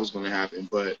exactly how it's going to happen,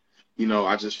 but, you know,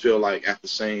 I just feel like at the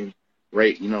same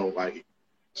rate, you know, like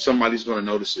somebody's going to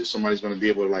notice it. Somebody's going to be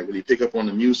able to like really pick up on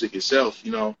the music itself,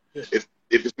 you know,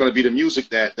 if it's going to be the music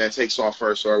that takes off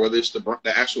first, or whether it's the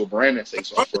actual brand that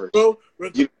takes off first. Bro,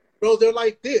 they're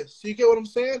like this. You get what I'm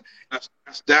saying? I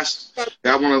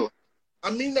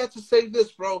mean that to say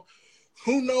this, bro.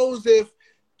 Who knows if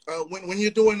when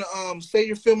you're doing say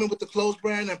you're filming with the clothes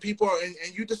brand and people are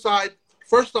and you decide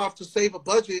first off to save a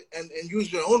budget and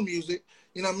use your own music.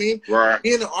 You know what I mean? Right.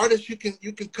 Being an artist, you can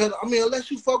cut. I mean,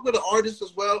 unless you fuck with an artist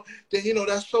as well, then you know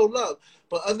that's show love.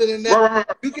 But other than that, right.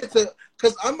 You get to,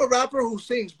 because I'm a rapper who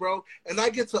sings, bro, and I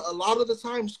get to a lot of the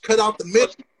times cut out the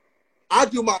middle. I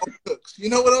do my own hooks. You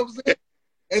know what I'm saying?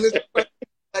 And it's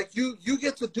like you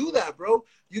get to do that, bro.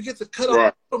 You get to cut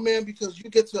out the middle, man, because you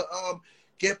get to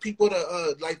get people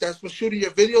to like that's been shooting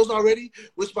your videos already,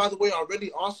 which by the way are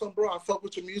really awesome, bro. I fuck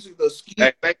with your music, the ski,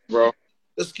 thank you, bro.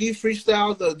 The ski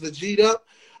freestyle, the G'd up,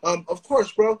 of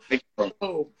course, bro. Thank you,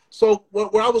 bro. So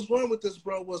where I was going with this,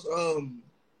 bro, was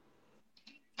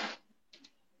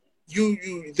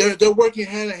they're working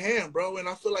hand in hand, bro, and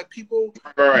I feel like people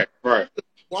right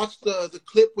watch the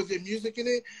clip with your music in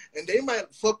it, and they might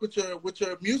fuck with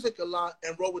your music a lot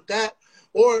and roll with that,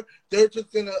 or they're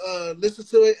just gonna listen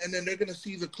to it and then they're gonna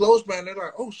see the clothes brand. They're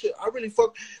like, oh shit, I really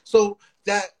fuck. So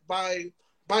that by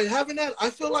having that, I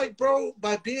feel like, bro,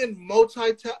 by being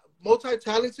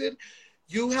multi-talented,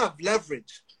 you have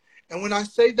leverage. And when I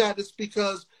say that, it's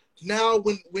because now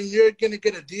when you're going to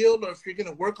get a deal or if you're going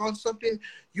to work on something,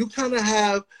 you kind of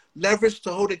have leverage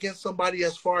to hold against somebody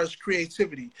as far as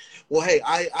creativity. Well, hey,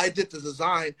 I did the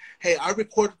design. Hey, I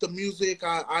recorded the music.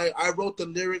 I wrote the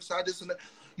lyrics. I this and that.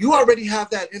 You already have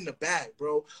that in the bag,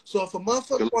 bro. So if a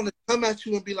motherfucker want to come at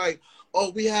you and be like, oh,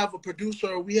 we have a producer,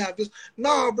 or we have this.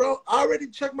 Nah, bro, I already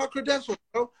checked my credentials,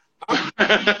 bro.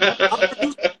 I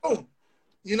produce my own.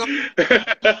 You know?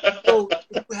 So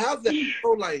if you have that,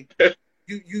 bro, like,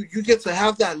 you get to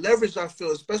have that leverage, I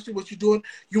feel, especially what you're doing.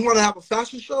 You want to have a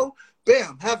fashion show?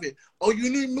 Bam, have it. Oh, you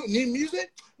need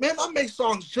music? Man, I make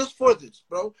songs just for this,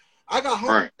 bro. I got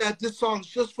homies that did songs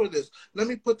just for this. Let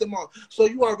me put them on. So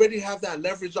you already have that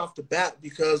leverage off the bat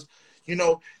because, you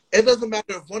know, it doesn't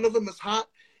matter if one of them is hot.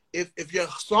 If your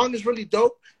song is really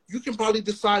dope, you can probably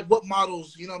decide what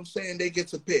models, you know what I'm saying, they get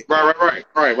to pick. Right.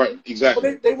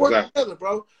 Exactly. So they work together,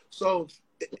 bro. So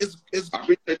it's I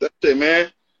appreciate that shit, man.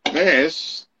 Man,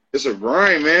 it's a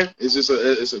grind, man.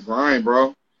 It's a grind,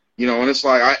 bro. You know, and it's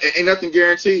like ain't nothing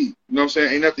guaranteed. You know what I'm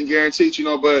saying? Ain't nothing guaranteed, you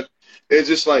know, but it's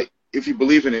just like if you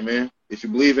believe in it, man. If you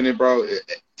believe in it, bro,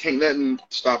 can't nothing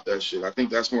stop that shit. I think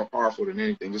that's more powerful than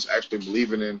anything. Just actually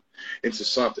believing into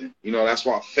something. You know, that's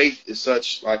why faith is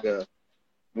such like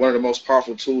one of the most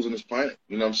powerful tools on this planet.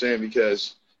 You know what I'm saying?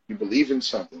 Because you believe in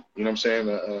something. You know what I'm saying?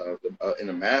 In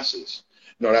the masses.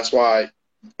 You know, that's why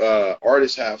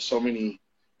artists have so many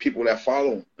people that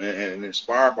follow them and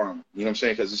inspired by them. You know what I'm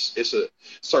saying? Because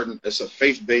it's a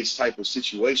faith-based type of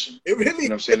situation. It really, you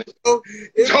know what I'm saying? Dog,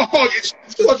 it's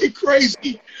fucking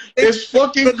crazy. It's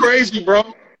fucking crazy,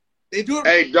 bro. They do it.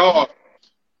 Hey, dog.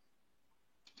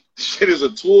 Shit is a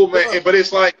tool, man. But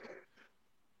it's like,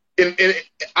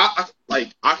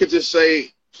 I could just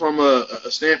say from a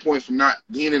standpoint from not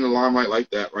being in the limelight like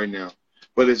that right now.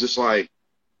 But it's just like,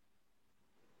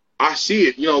 I see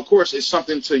it. You know, of course, it's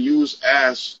something to use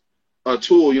as a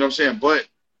tool, you know what I'm saying? But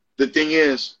the thing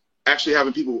is, actually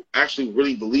having people actually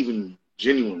really believing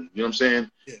genuinely, you know what I'm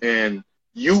saying? Yeah. And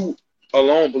you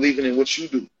alone believing in what you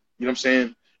do, you know what I'm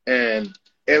saying? And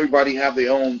everybody have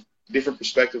their own different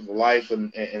perspective of life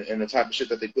and the type of shit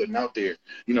that they putting out there,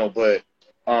 you know, but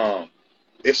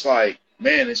it's like,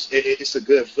 man, it's a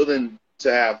good feeling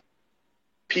to have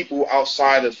people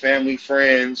outside of family,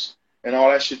 friends, and all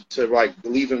that shit to like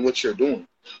believe in what you're doing.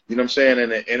 You know what I'm saying?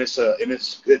 And it's a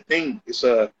good thing. It's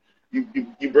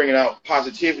you bringing out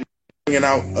positivity, bringing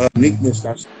out uniqueness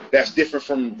that's different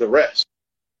from the rest.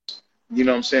 You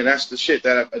know what I'm saying? That's the shit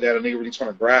that a nigga really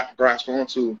trying to grasp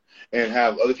onto and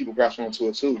have other people grasp onto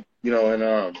it too. You know,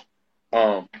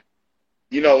 and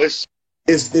you know, it's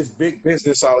big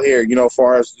business out here. You know, as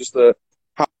far as just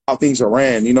how things are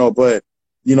ran. You know, but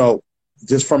you know,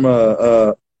 just from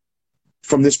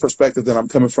this perspective that I'm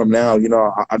coming from now, you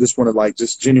know, I just want to like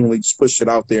just genuinely just push it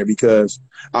out there because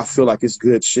I feel like it's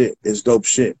good shit. It's dope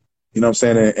shit. You know what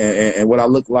I'm saying? And what I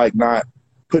look like not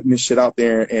putting this shit out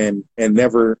there and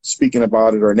never speaking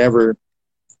about it or never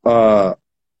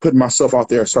putting myself out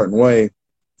there a certain way.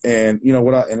 And, you know,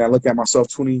 I look at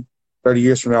myself 20, 30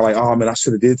 years from now, like, oh man, I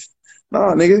should have did.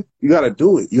 Nah, nigga, you got to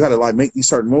do it. You got to like make these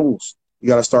certain moves. You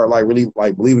got to start like really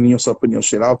like believing in yourself, putting your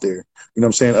shit out there. You know what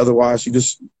I'm saying? Otherwise you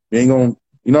ain't going to,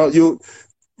 you know, you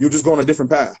just go on a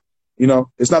different path. You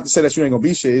know, it's not to say that you ain't gonna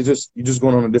be shit. It's just you just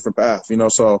going on a different path. You know,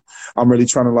 so I'm really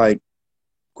trying to like,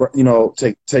 you know,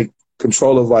 take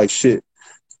control of like shit.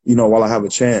 You know, while I have a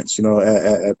chance. You know,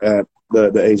 at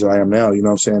the age that I am now. You know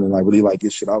what I'm saying? And like really like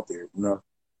get shit out there. You know,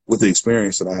 with the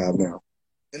experience that I have now.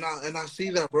 And I see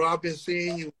that, bro. I've been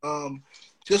seeing you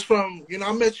just from, you know,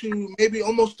 I met you maybe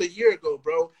almost a year ago,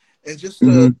 bro, and just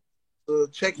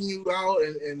checking you out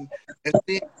and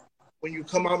seeing when you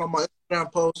come out on my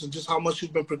Instagram posts and just how much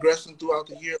you've been progressing throughout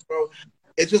the year, bro,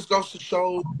 it just goes to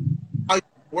show how you're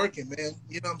working, man.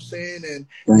 You know what I'm saying? And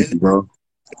Thank you, bro.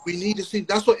 We need to see.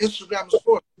 That's what Instagram is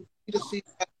for. We need to see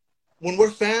that when we're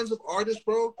fans of artists,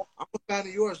 bro. I'm a fan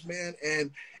of yours, man.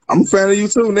 And I'm a fan of you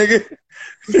too, nigga.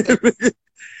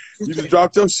 You just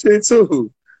dropped your shit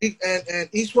too. And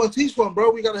each one teach one, bro.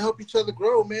 We gotta help each other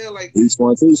grow, man. Like each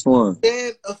one teach one.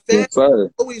 A fan will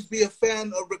always be a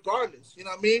fan of regardless. You know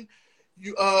what I mean?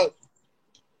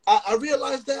 I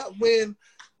realized that when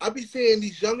I be seeing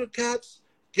these younger cats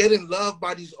getting loved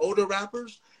by these older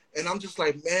rappers, and I'm just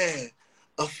like, man,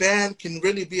 a fan can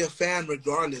really be a fan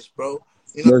regardless, bro.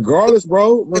 You know? Regardless,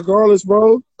 bro.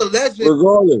 The legend.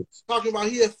 Regardless. Talking about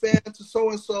he a fan to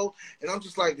so and so, and I'm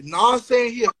just like, nah,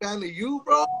 saying he a fan of you,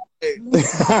 bro.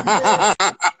 Like,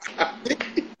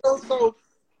 so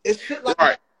it's shit like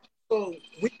that. So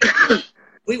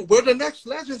we're the next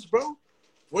legends, bro.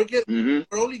 We're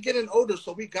only getting older,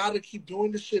 so we gotta keep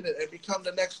doing this shit and become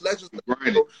the next legends.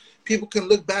 Right. So people can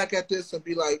look back at this and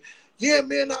be like, yeah,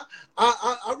 man,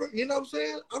 I you know what I'm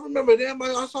saying? I remember them.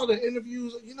 I saw the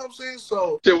interviews, you know what I'm saying?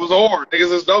 So it was hard.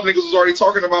 Niggas is dope. Niggas was already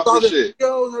talking about this shit. You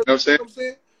know what I'm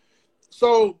saying?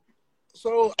 So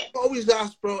I always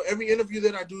ask, bro, every interview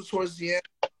that I do towards the end,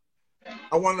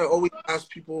 I want to always ask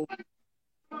people,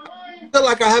 I feel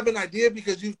like I have an idea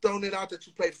because you've thrown it out that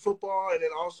you played football and then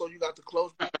also you got the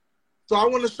clothes. So I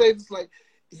want to say this, like,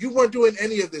 you weren't doing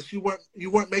any of this. You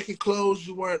weren't making clothes.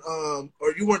 You weren't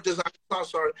or you weren't designing clothes.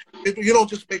 Sorry, you don't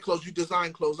just make clothes. You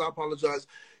design clothes. I apologize.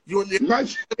 You're not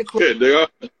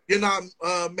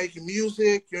making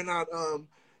music. You're not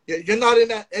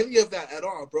in any of that at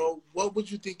all, bro. What would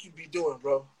you think you'd be doing,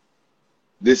 bro?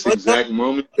 This exact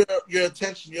moment. Your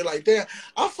attention. You're like, damn,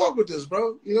 I fuck with this,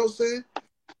 bro. You know what I'm saying?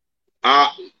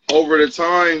 Over the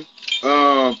time,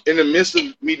 in the midst of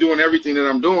me doing everything that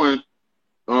I'm doing,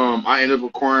 I ended up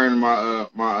acquiring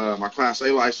my Class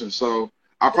A license. So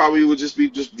I probably would just be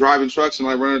driving trucks and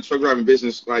like running a truck driving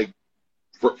business like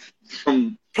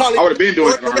from. Probably I would have been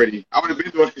doing it already. I would have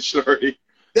been doing it already.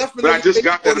 Definitely. But I just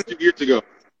got that a few years ago.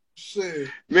 Shit.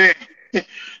 Man,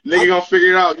 nigga gonna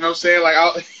figure it out. You know what I'm saying?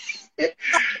 Like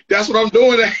that's what I'm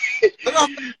doing.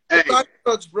 Hey.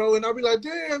 Trucks, bro, and I'll be like,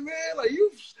 damn, man, like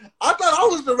I thought I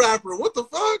was the rapper. What the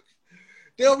fuck?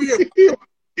 They'll be here,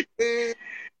 man.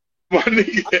 My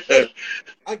nigga.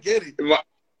 I get it.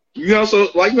 You know, so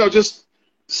like, you know, just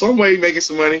some way making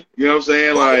some money. You know what I'm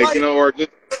saying? Like, you know, or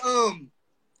just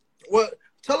what?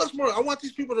 Tell us more. I want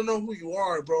these people to know who you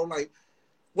are, bro. Like,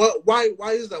 what? Why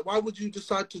is that? Why would you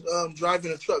decide to drive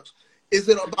in the trucks? Is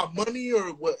it about money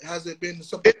or what? Has it been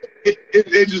something?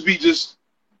 It just be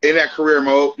in that career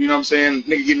mode, you know what I'm saying?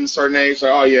 Nigga getting a certain age,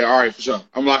 like, oh yeah, all right, for sure.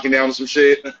 I'm locking down some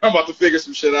shit. I'm about to figure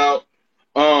some shit out.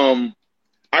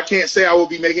 I can't say I would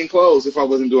be making clothes if I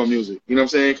wasn't doing music. You know what I'm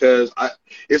saying? Because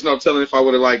it's no telling if I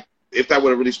would have if that would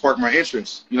have really sparked my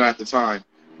interest, you know, at the time.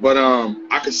 But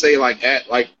I could say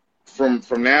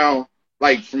from now,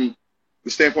 like from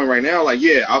the standpoint right now, like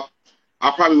yeah,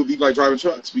 I probably would be like driving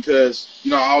trucks because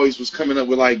you know I always was coming up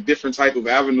with like different type of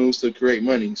avenues to create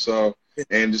money. So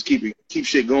and just keep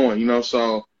shit going, you know.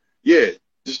 So yeah.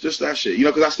 Just that shit, you know,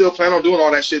 because I still plan on doing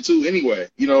all that shit too anyway,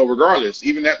 you know, regardless,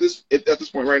 even at this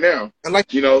point right now, and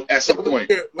like you know, at some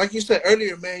point. Like you said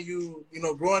earlier, man, you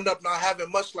know, growing up not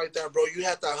having much like that, bro, you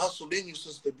had that hustle in you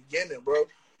since the beginning, bro.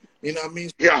 You know what I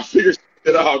mean? Yeah, I figured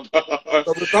it out.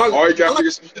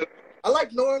 I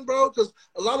like knowing, bro, because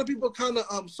a lot of people kind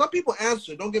of some people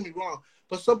answer. Don't get me wrong,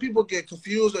 but some people get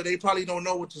confused or they probably don't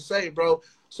know what to say, bro.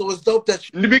 So it's dope that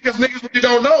because niggas really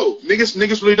don't know.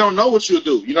 Niggas really don't know what you'll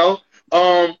do, you know.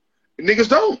 Niggas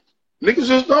don't. Niggas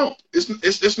just don't.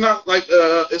 It's not like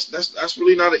that's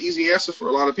really not an easy answer for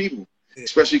a lot of people,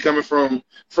 especially coming from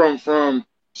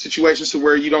situations to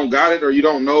where you don't got it or you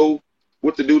don't know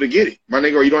what to do to get it, my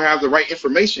nigga, or you don't have the right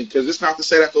information. Because it's not to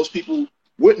say that those people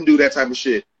wouldn't do that type of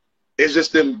shit. It's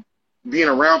just them being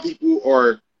around people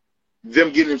or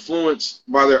them getting influenced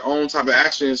by their own type of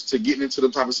actions to getting into the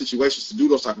type of situations to do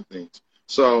those type of things.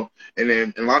 So, and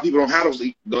a lot of people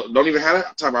don't even have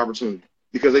that type of opportunity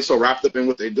because they so wrapped up in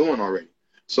what they're doing already.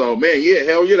 So, man, yeah,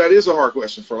 hell yeah, that is a hard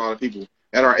question for a lot of people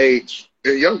at our age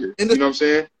and younger. You know what I'm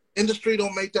saying? Industry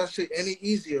don't make that shit any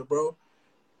easier, bro.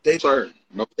 No, sir.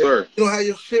 You don't have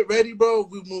your shit ready, bro.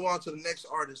 We move on to the next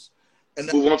artist.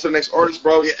 Move on to the next artist,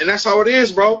 bro. Yeah, and that's how it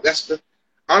is, bro.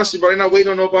 Honestly, bro, they're not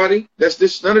waiting on nobody.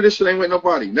 None of this shit ain't waiting on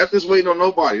nobody. Nothing's waiting on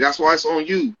nobody. That's why it's on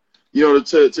you. You know,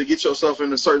 to get yourself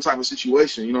in a certain type of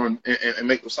situation, you know, and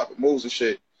make those type of moves and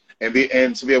shit,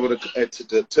 and to be able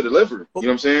to deliver. You know what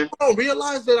I'm saying? I don't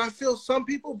realize that I feel some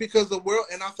people because the world,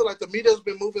 and I feel like the media has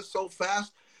been moving so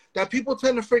fast that people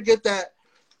tend to forget that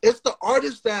it's the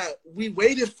artists that we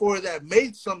waited for that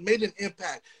made an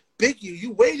impact. Biggie,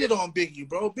 you waited on Biggie,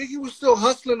 bro. Biggie was still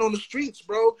hustling on the streets,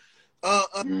 bro,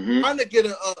 trying to get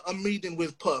a meeting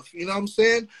with Puff. You know what I'm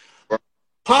saying?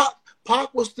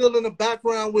 Pac was still in the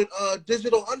background with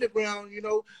Digital Underground, you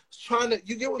know,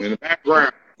 you get what in the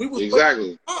background. We was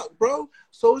exactly, Pac, bro.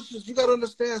 So it's just you gotta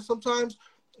understand. Sometimes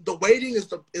the waiting is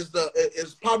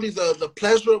probably the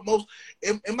pleasure of most.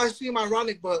 It might seem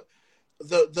ironic, but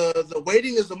the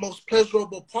waiting is the most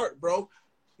pleasurable part, bro.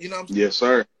 You know what I'm saying? Yes,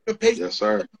 sir. Yes,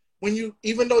 sir.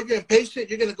 Even though you're impatient,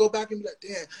 you're gonna go back and be like,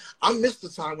 damn, I missed the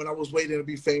time when I was waiting to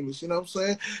be famous. You know what I'm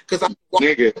saying? Because I walk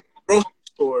to the grocery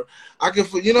store. I can,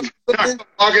 you know,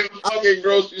 fucking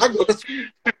grocery store.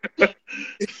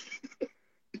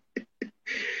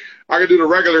 I can do the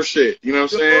regular shit. You know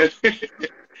what I'm saying?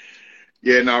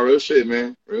 Yeah, no, real shit,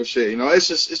 man. Real shit. You know, it's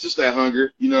just that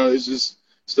hunger. You know, it's just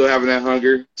still having that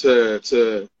hunger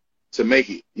to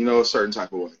make it. You know, a certain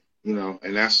type of way. You know,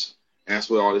 and that's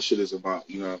what all this shit is about.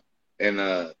 You know. And,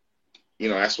 you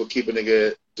know, that's what keep a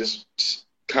nigga just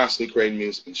constantly creating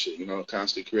music and shit, you know,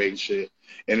 constantly creating shit.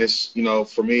 And it's, you know,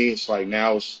 for me, it's like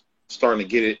now it's starting to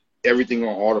get everything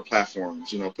on all the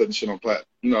platforms, you know, putting shit on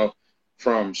you know,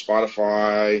 from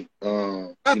Spotify, you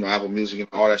know, Apple Music and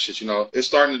all that shit, you know, it's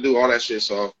starting to do all that shit.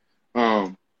 So,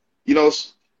 you know,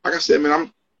 like I said, man,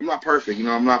 I'm not perfect. You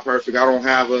know, I'm not perfect. I don't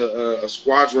have a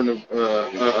squadron of,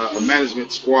 a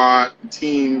management squad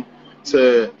team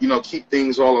to, you know, keep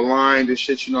things all aligned and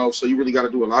shit, you know, so you really got to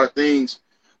do a lot of things.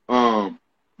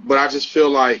 But I just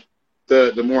feel like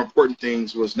the more important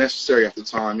things was necessary at the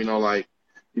time, you know, like,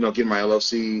 you know, getting my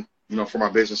LLC, you know, for my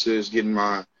businesses, getting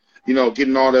my, you know,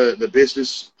 getting all the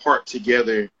business part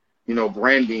together, you know,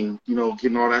 branding, you know,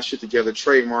 getting all that shit together,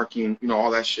 trademarking, you know,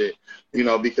 all that shit, you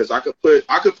know, because I could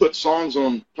put songs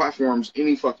on platforms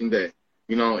any fucking day,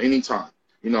 you know, anytime,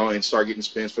 you know, and start getting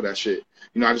spins for that shit.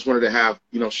 You know, I just wanted to have,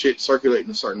 you know, shit circulate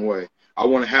in a certain way. I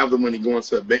want to have the money going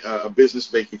to a business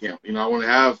bank account. You know, I want to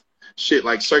have shit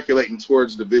like circulating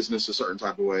towards the business a certain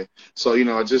type of way. So, you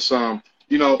know, I just,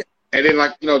 you know, and then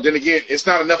like, you know, then again, it's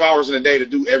not enough hours in a day to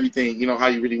do everything, you know, how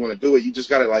you really want to do it. You just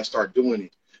got to like start doing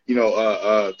it, you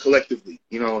know, collectively,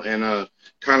 you know, and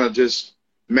kind of just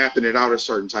mapping it out a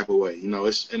certain type of way. You know,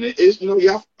 you know,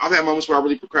 yeah, I've had moments where I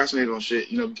really procrastinated on shit,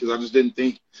 you know, because I just didn't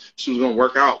think she was going to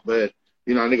work out. But,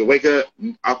 you know, a nigga wake up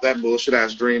out that bullshit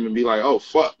ass dream and be like, oh,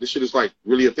 fuck, this shit is like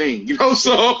really a thing, you know?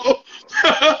 So,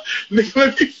 nigga,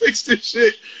 let me fix this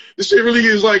shit. This shit really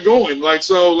is like going. Like,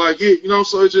 so, like, yeah, you know,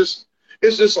 so it's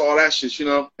just all that shit, you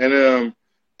know? And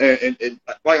and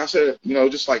like I said, you know,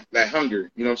 just like that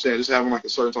hunger, you know what I'm saying? Just having like a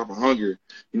certain type of hunger,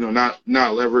 you know, not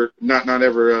ever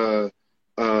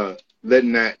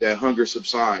letting that hunger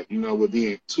subside, you know, with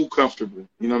being too comfortable.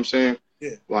 You know what I'm saying?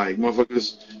 Yeah. Like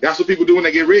motherfuckers, that's what people do when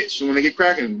they get rich and when they get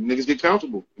cracking, niggas get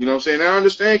comfortable. You know what I'm saying? I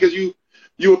understand because you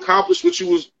accomplished what you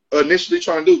was initially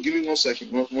trying to do. Give me 1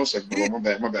 second. One second, bro.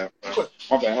 My bad.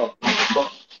 Hold on.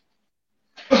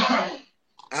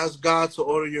 Ask God to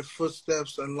order your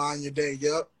footsteps and line your day.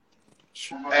 Yep.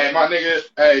 Hey, my nigga.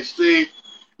 Hey, Steve.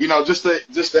 You know, just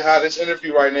to have this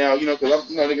interview right now, you know, because I'm,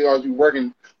 you know, nigga always be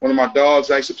working. One of my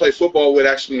dogs I used to play football with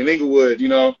actually in Inglewood, you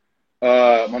know.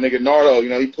 My nigga Nardo, you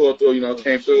know, he pulled through, you know,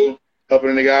 came through, helping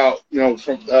a nigga out, you know,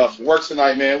 from work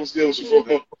tonight, man. What's good with you,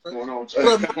 bro? What's going on,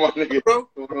 my nigga? Bro.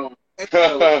 What's going on?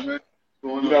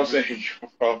 You know what I'm saying,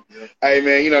 bro? Hey,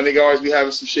 man, you know, nigga always be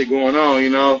having some shit going on, you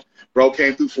know. Bro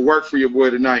came through for work for your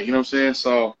boy tonight, you know what I'm saying?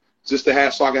 So just to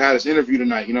have, so I can have this interview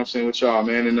tonight, you know what I'm saying, with y'all,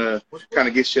 man, and kind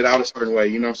of get shit out a certain way,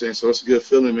 you know what I'm saying? So it's a good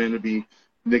feeling, man, to be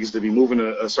niggas to be moving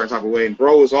a certain type of way. And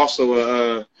bro is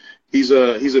also he's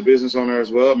a business owner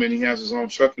as well, man. He has his own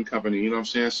trucking company, you know what I'm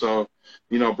saying? So,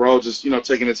 you know, bro, just, you know,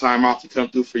 taking the time out to come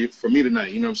through for me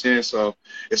tonight, you know what I'm saying? So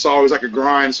it's always like a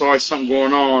grind, it's always something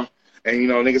going on, and you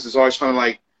know, niggas is always trying to,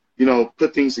 like, you know,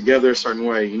 put things together a certain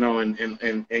way, you know,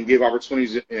 and give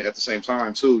opportunities at the same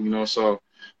time too, you know. So,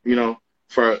 you know,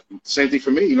 for same thing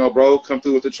for me, you know, bro, come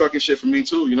through with the trucking shit for me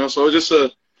too, you know. So it's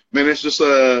just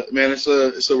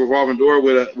it's a revolving door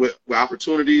with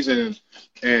opportunities and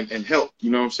help, you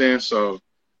know what I'm saying? So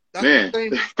that's man,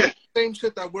 the same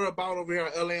shit that we're about over here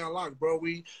at LA Unlocked, bro.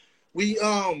 We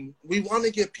want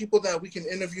to get people that we can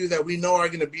interview that we know are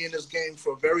going to be in this game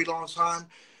for a very long time,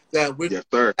 that we're yes,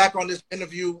 back on this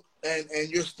interview and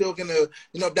you're still going to,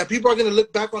 you know, that people are going to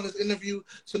look back on this interview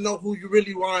to know who you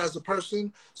really are as a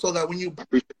person, so that when you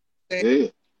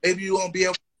maybe you won't be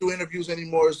able to do interviews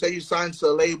anymore, say you sign to a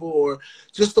label, or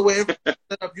just the way everything's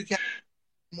set up, you can't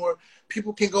more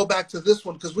people can go back to this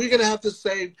one, because we're going to have to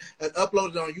save and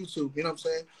upload it on YouTube, you know what I'm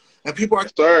saying? And people are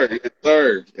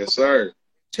yes sir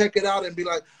check it out and be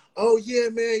like, oh yeah,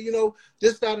 man, you know,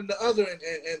 this, that, and the other,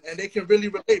 and they can really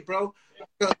relate, bro.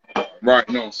 Right,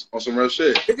 no, on some real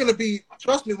shit. You're gonna be,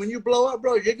 trust me, when you blow up,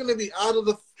 bro, you're gonna be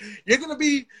you're gonna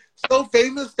be so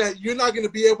famous that you're not gonna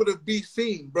be able to be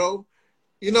seen, bro.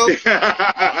 You know, but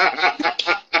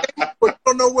you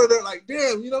don't know where they're, like,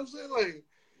 damn, you know what I'm saying? Like,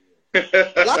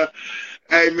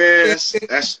 hey man,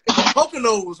 that's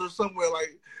Poconos or somewhere,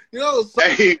 like, you know.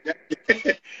 Hey,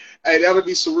 that would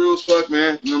be surreal as fuck,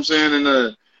 man. You know what I'm saying?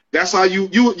 And that's how you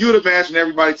would imagine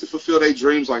everybody to fulfill their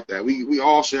dreams like that. We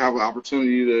all should have an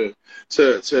opportunity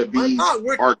to be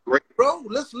our great, bro.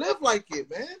 Let's live like it,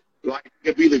 man. Like,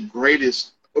 be the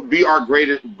greatest, be our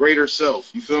greater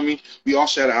self. You feel me? We all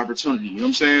should have an opportunity. You know what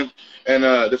I'm saying? And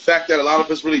the fact that a lot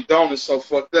of us really don't is so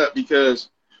fucked up, because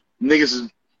niggas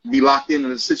be locked into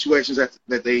the situations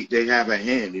that they have at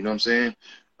hand. You know what I'm saying?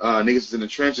 Niggas is in the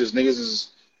trenches. Niggas is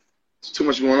too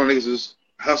much going on. Niggas is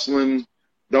hustling.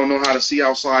 Don't know how to see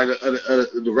outside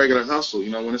the regular hustle. You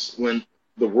know, when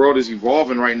the world is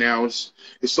evolving right now, it's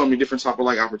so many different type of,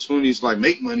 like, opportunities to, like,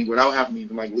 make money without having to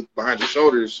even, like, look behind your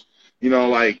shoulders. You know,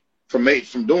 like, from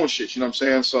doing shit. You know what I'm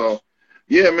saying? So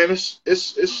yeah, man, it's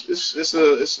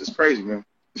crazy, man.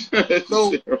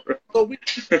 So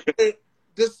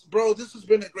this has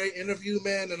been a great interview,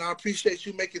 man, and I appreciate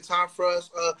you making time for us.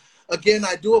 Again,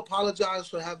 I do apologize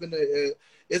for having it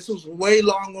was way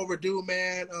long overdue,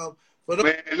 man.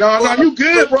 Man, no, you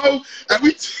good, bro.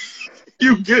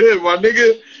 You good, my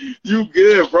nigga. You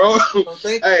good, bro.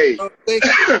 Thank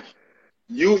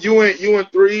you. You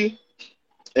and 3,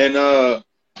 and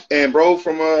bro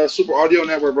from Super Audio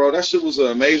Network, bro. That shit was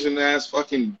amazing ass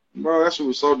fucking, bro. That shit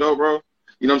was so dope, bro.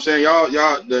 You know what I'm saying?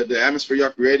 Y'all, the atmosphere y'all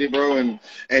created, bro, and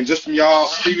just from y'all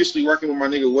previously working with my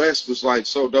nigga Wes was, like,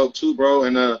 so dope too, bro.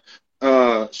 And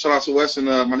shout out to Wes and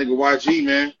my nigga YG,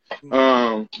 man.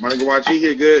 My nigga YG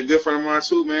here, good friend of mine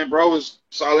too, man. Bro is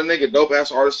solid nigga, dope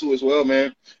ass artist too as well,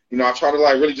 man. You know, I try to,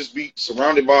 like, really just be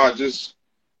surrounded by just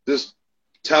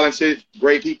talented,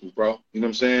 great people, bro. You know what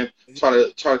I'm saying? Try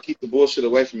to keep the bullshit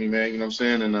away from me, man. You know what I'm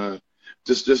saying? And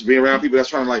just be around people that's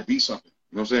trying to, like, be something.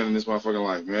 You know what I'm saying? In this motherfucking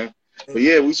life, man. But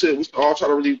yeah, we should all try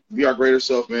to really be our greater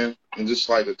self, man, and just,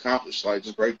 like, accomplish, like,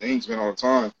 just great things, man, all the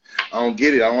time. I don't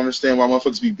get it. I don't understand why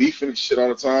motherfuckers be beefing and shit all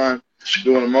the time,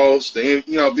 doing the most, you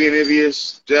know, being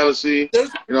envious, jealousy,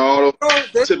 you know, all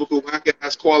those typical whack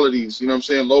ass qualities. You know what I'm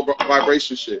saying? Low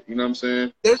vibration shit. You know what I'm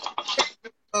saying? There's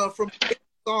from a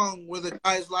song where the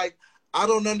guy's like, I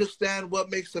don't understand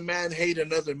what makes a man hate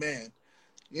another man.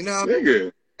 You know?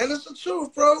 Nigga. And it's the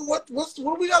truth, bro. What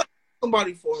we got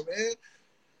somebody for, man?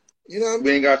 You know what I mean?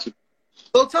 We ain't got to.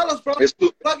 So tell us, bro. It's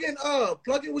cool. Plug in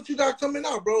what you got coming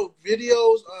out, bro.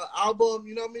 Videos, album.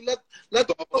 You know what I mean?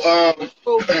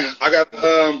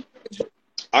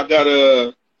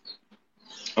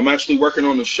 I'm actually working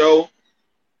on the show.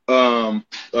 The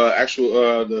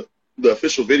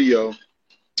official video.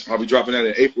 I'll be dropping that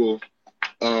in April.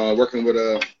 Working with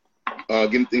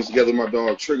getting things together with my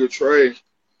dog Trigger Trey.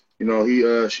 You know,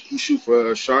 he shoot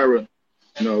for Shira.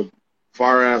 You know,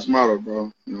 fire ass model, bro. You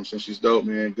know what I'm saying? She's dope,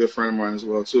 man. Good friend of mine as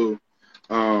well too.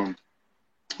 You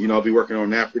know, I'll be working on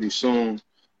that pretty soon.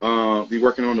 Be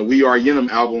working on the We Are Yenim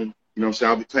album. You know what I'm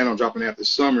saying? I'll be planning on dropping that this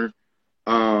summer.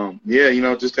 Yeah, you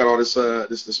know, just got all this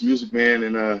this music, man,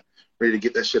 and ready to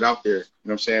get that shit out there. You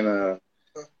know what I'm saying?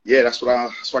 Yeah, that's what I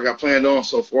got planned on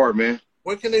so far, man.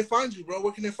 Where can they find you, bro?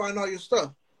 Where can they find all your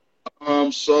stuff?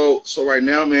 So right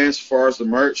now, man, as far as the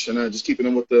merch and just keeping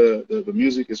in with the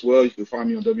music as well, you can find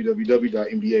me on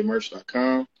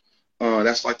www.mdamerch.com.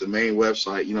 That's like the main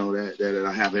website, you know, that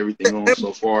I have everything on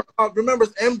so far. Remember,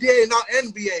 it's MDA, not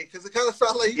NBA, because it kind of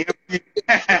sounds like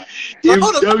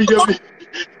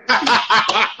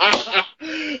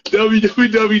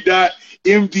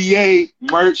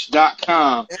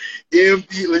www.mdamerch.com.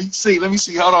 Let me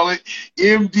see. Hold on.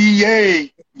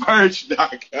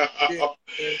 mdamerch.com.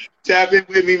 Tap in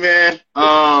with me, man.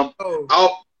 I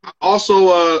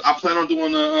plan on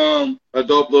doing a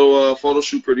dope little photo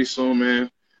shoot pretty soon,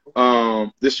 man.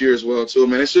 This year as well too,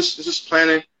 man. It's just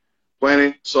planning.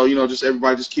 So, you know, just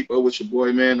everybody just keep up with your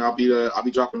boy, man. I'll be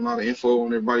dropping a lot of info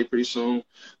on everybody pretty soon.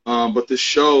 But this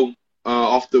show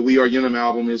off the We Are Yenim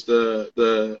album is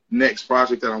the next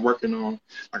project that I'm working on.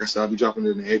 Like I said, I'll be dropping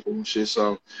it in April and shit.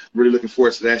 So really looking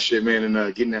forward to that shit, man,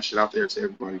 and getting that shit out there to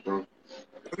everybody, bro.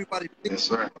 Everybody, yes,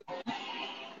 sir.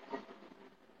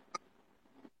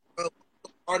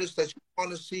 Artists that you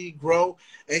want to see grow,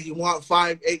 and you want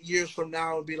 5-8 years from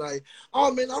now and be like,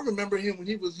 oh man, I remember him when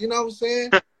he was, you know what I'm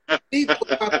saying? Need those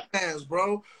type of fans,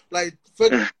 bro. Like for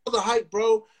the hype,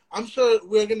 bro. I'm sure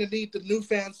we're gonna need the new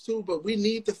fans too, but we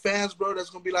need the fans, bro. That's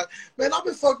gonna be like, man, I've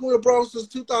been fucking with bro since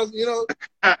 2000. You know.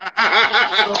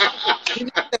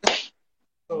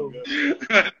 So,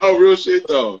 oh, real shit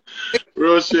though.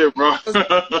 Real shit, bro.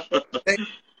 Thank you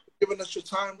for giving us your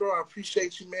time, bro. I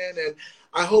appreciate you, man, and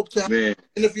I hope to have an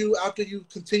interview after you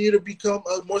continue to become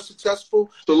more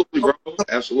successful. Absolutely, bro.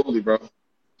 Absolutely, bro.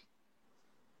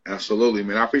 Absolutely,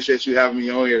 man. I appreciate you having me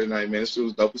on here tonight, man. This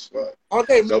was dope as fuck.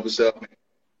 Okay, dope as hell, man.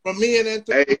 From me and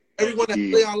Anthony, everyone at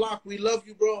Play on Lock, we love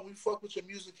you, bro. And we fuck with your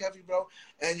music heavy, bro,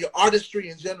 and your artistry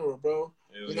in general, bro.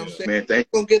 You know what I'm saying? Man, thank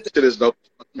you. Shit is dope,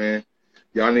 man.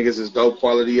 Y'all niggas is dope,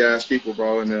 quality ass people,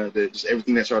 bro, and just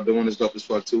everything that y'all doing is dope as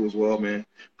fuck too, as well, man.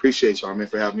 Appreciate y'all, man,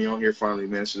 for having me on here finally,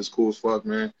 man. This is cool as fuck,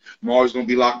 man. I'm always gonna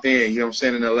be locked in. You know what I'm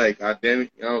saying? In LA, God damn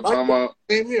it. You know what I'm talking about?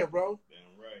 Same here, bro. Damn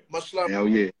right. Much love. Hell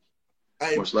yeah.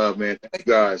 Hey, much love, man. Thank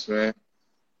you guys, man.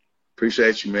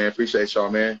 Appreciate you, man. Appreciate y'all,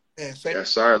 man. Yeah,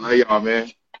 yes, sir. Love y'all,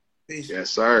 man. Peace.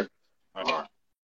 Yes, sir. All right.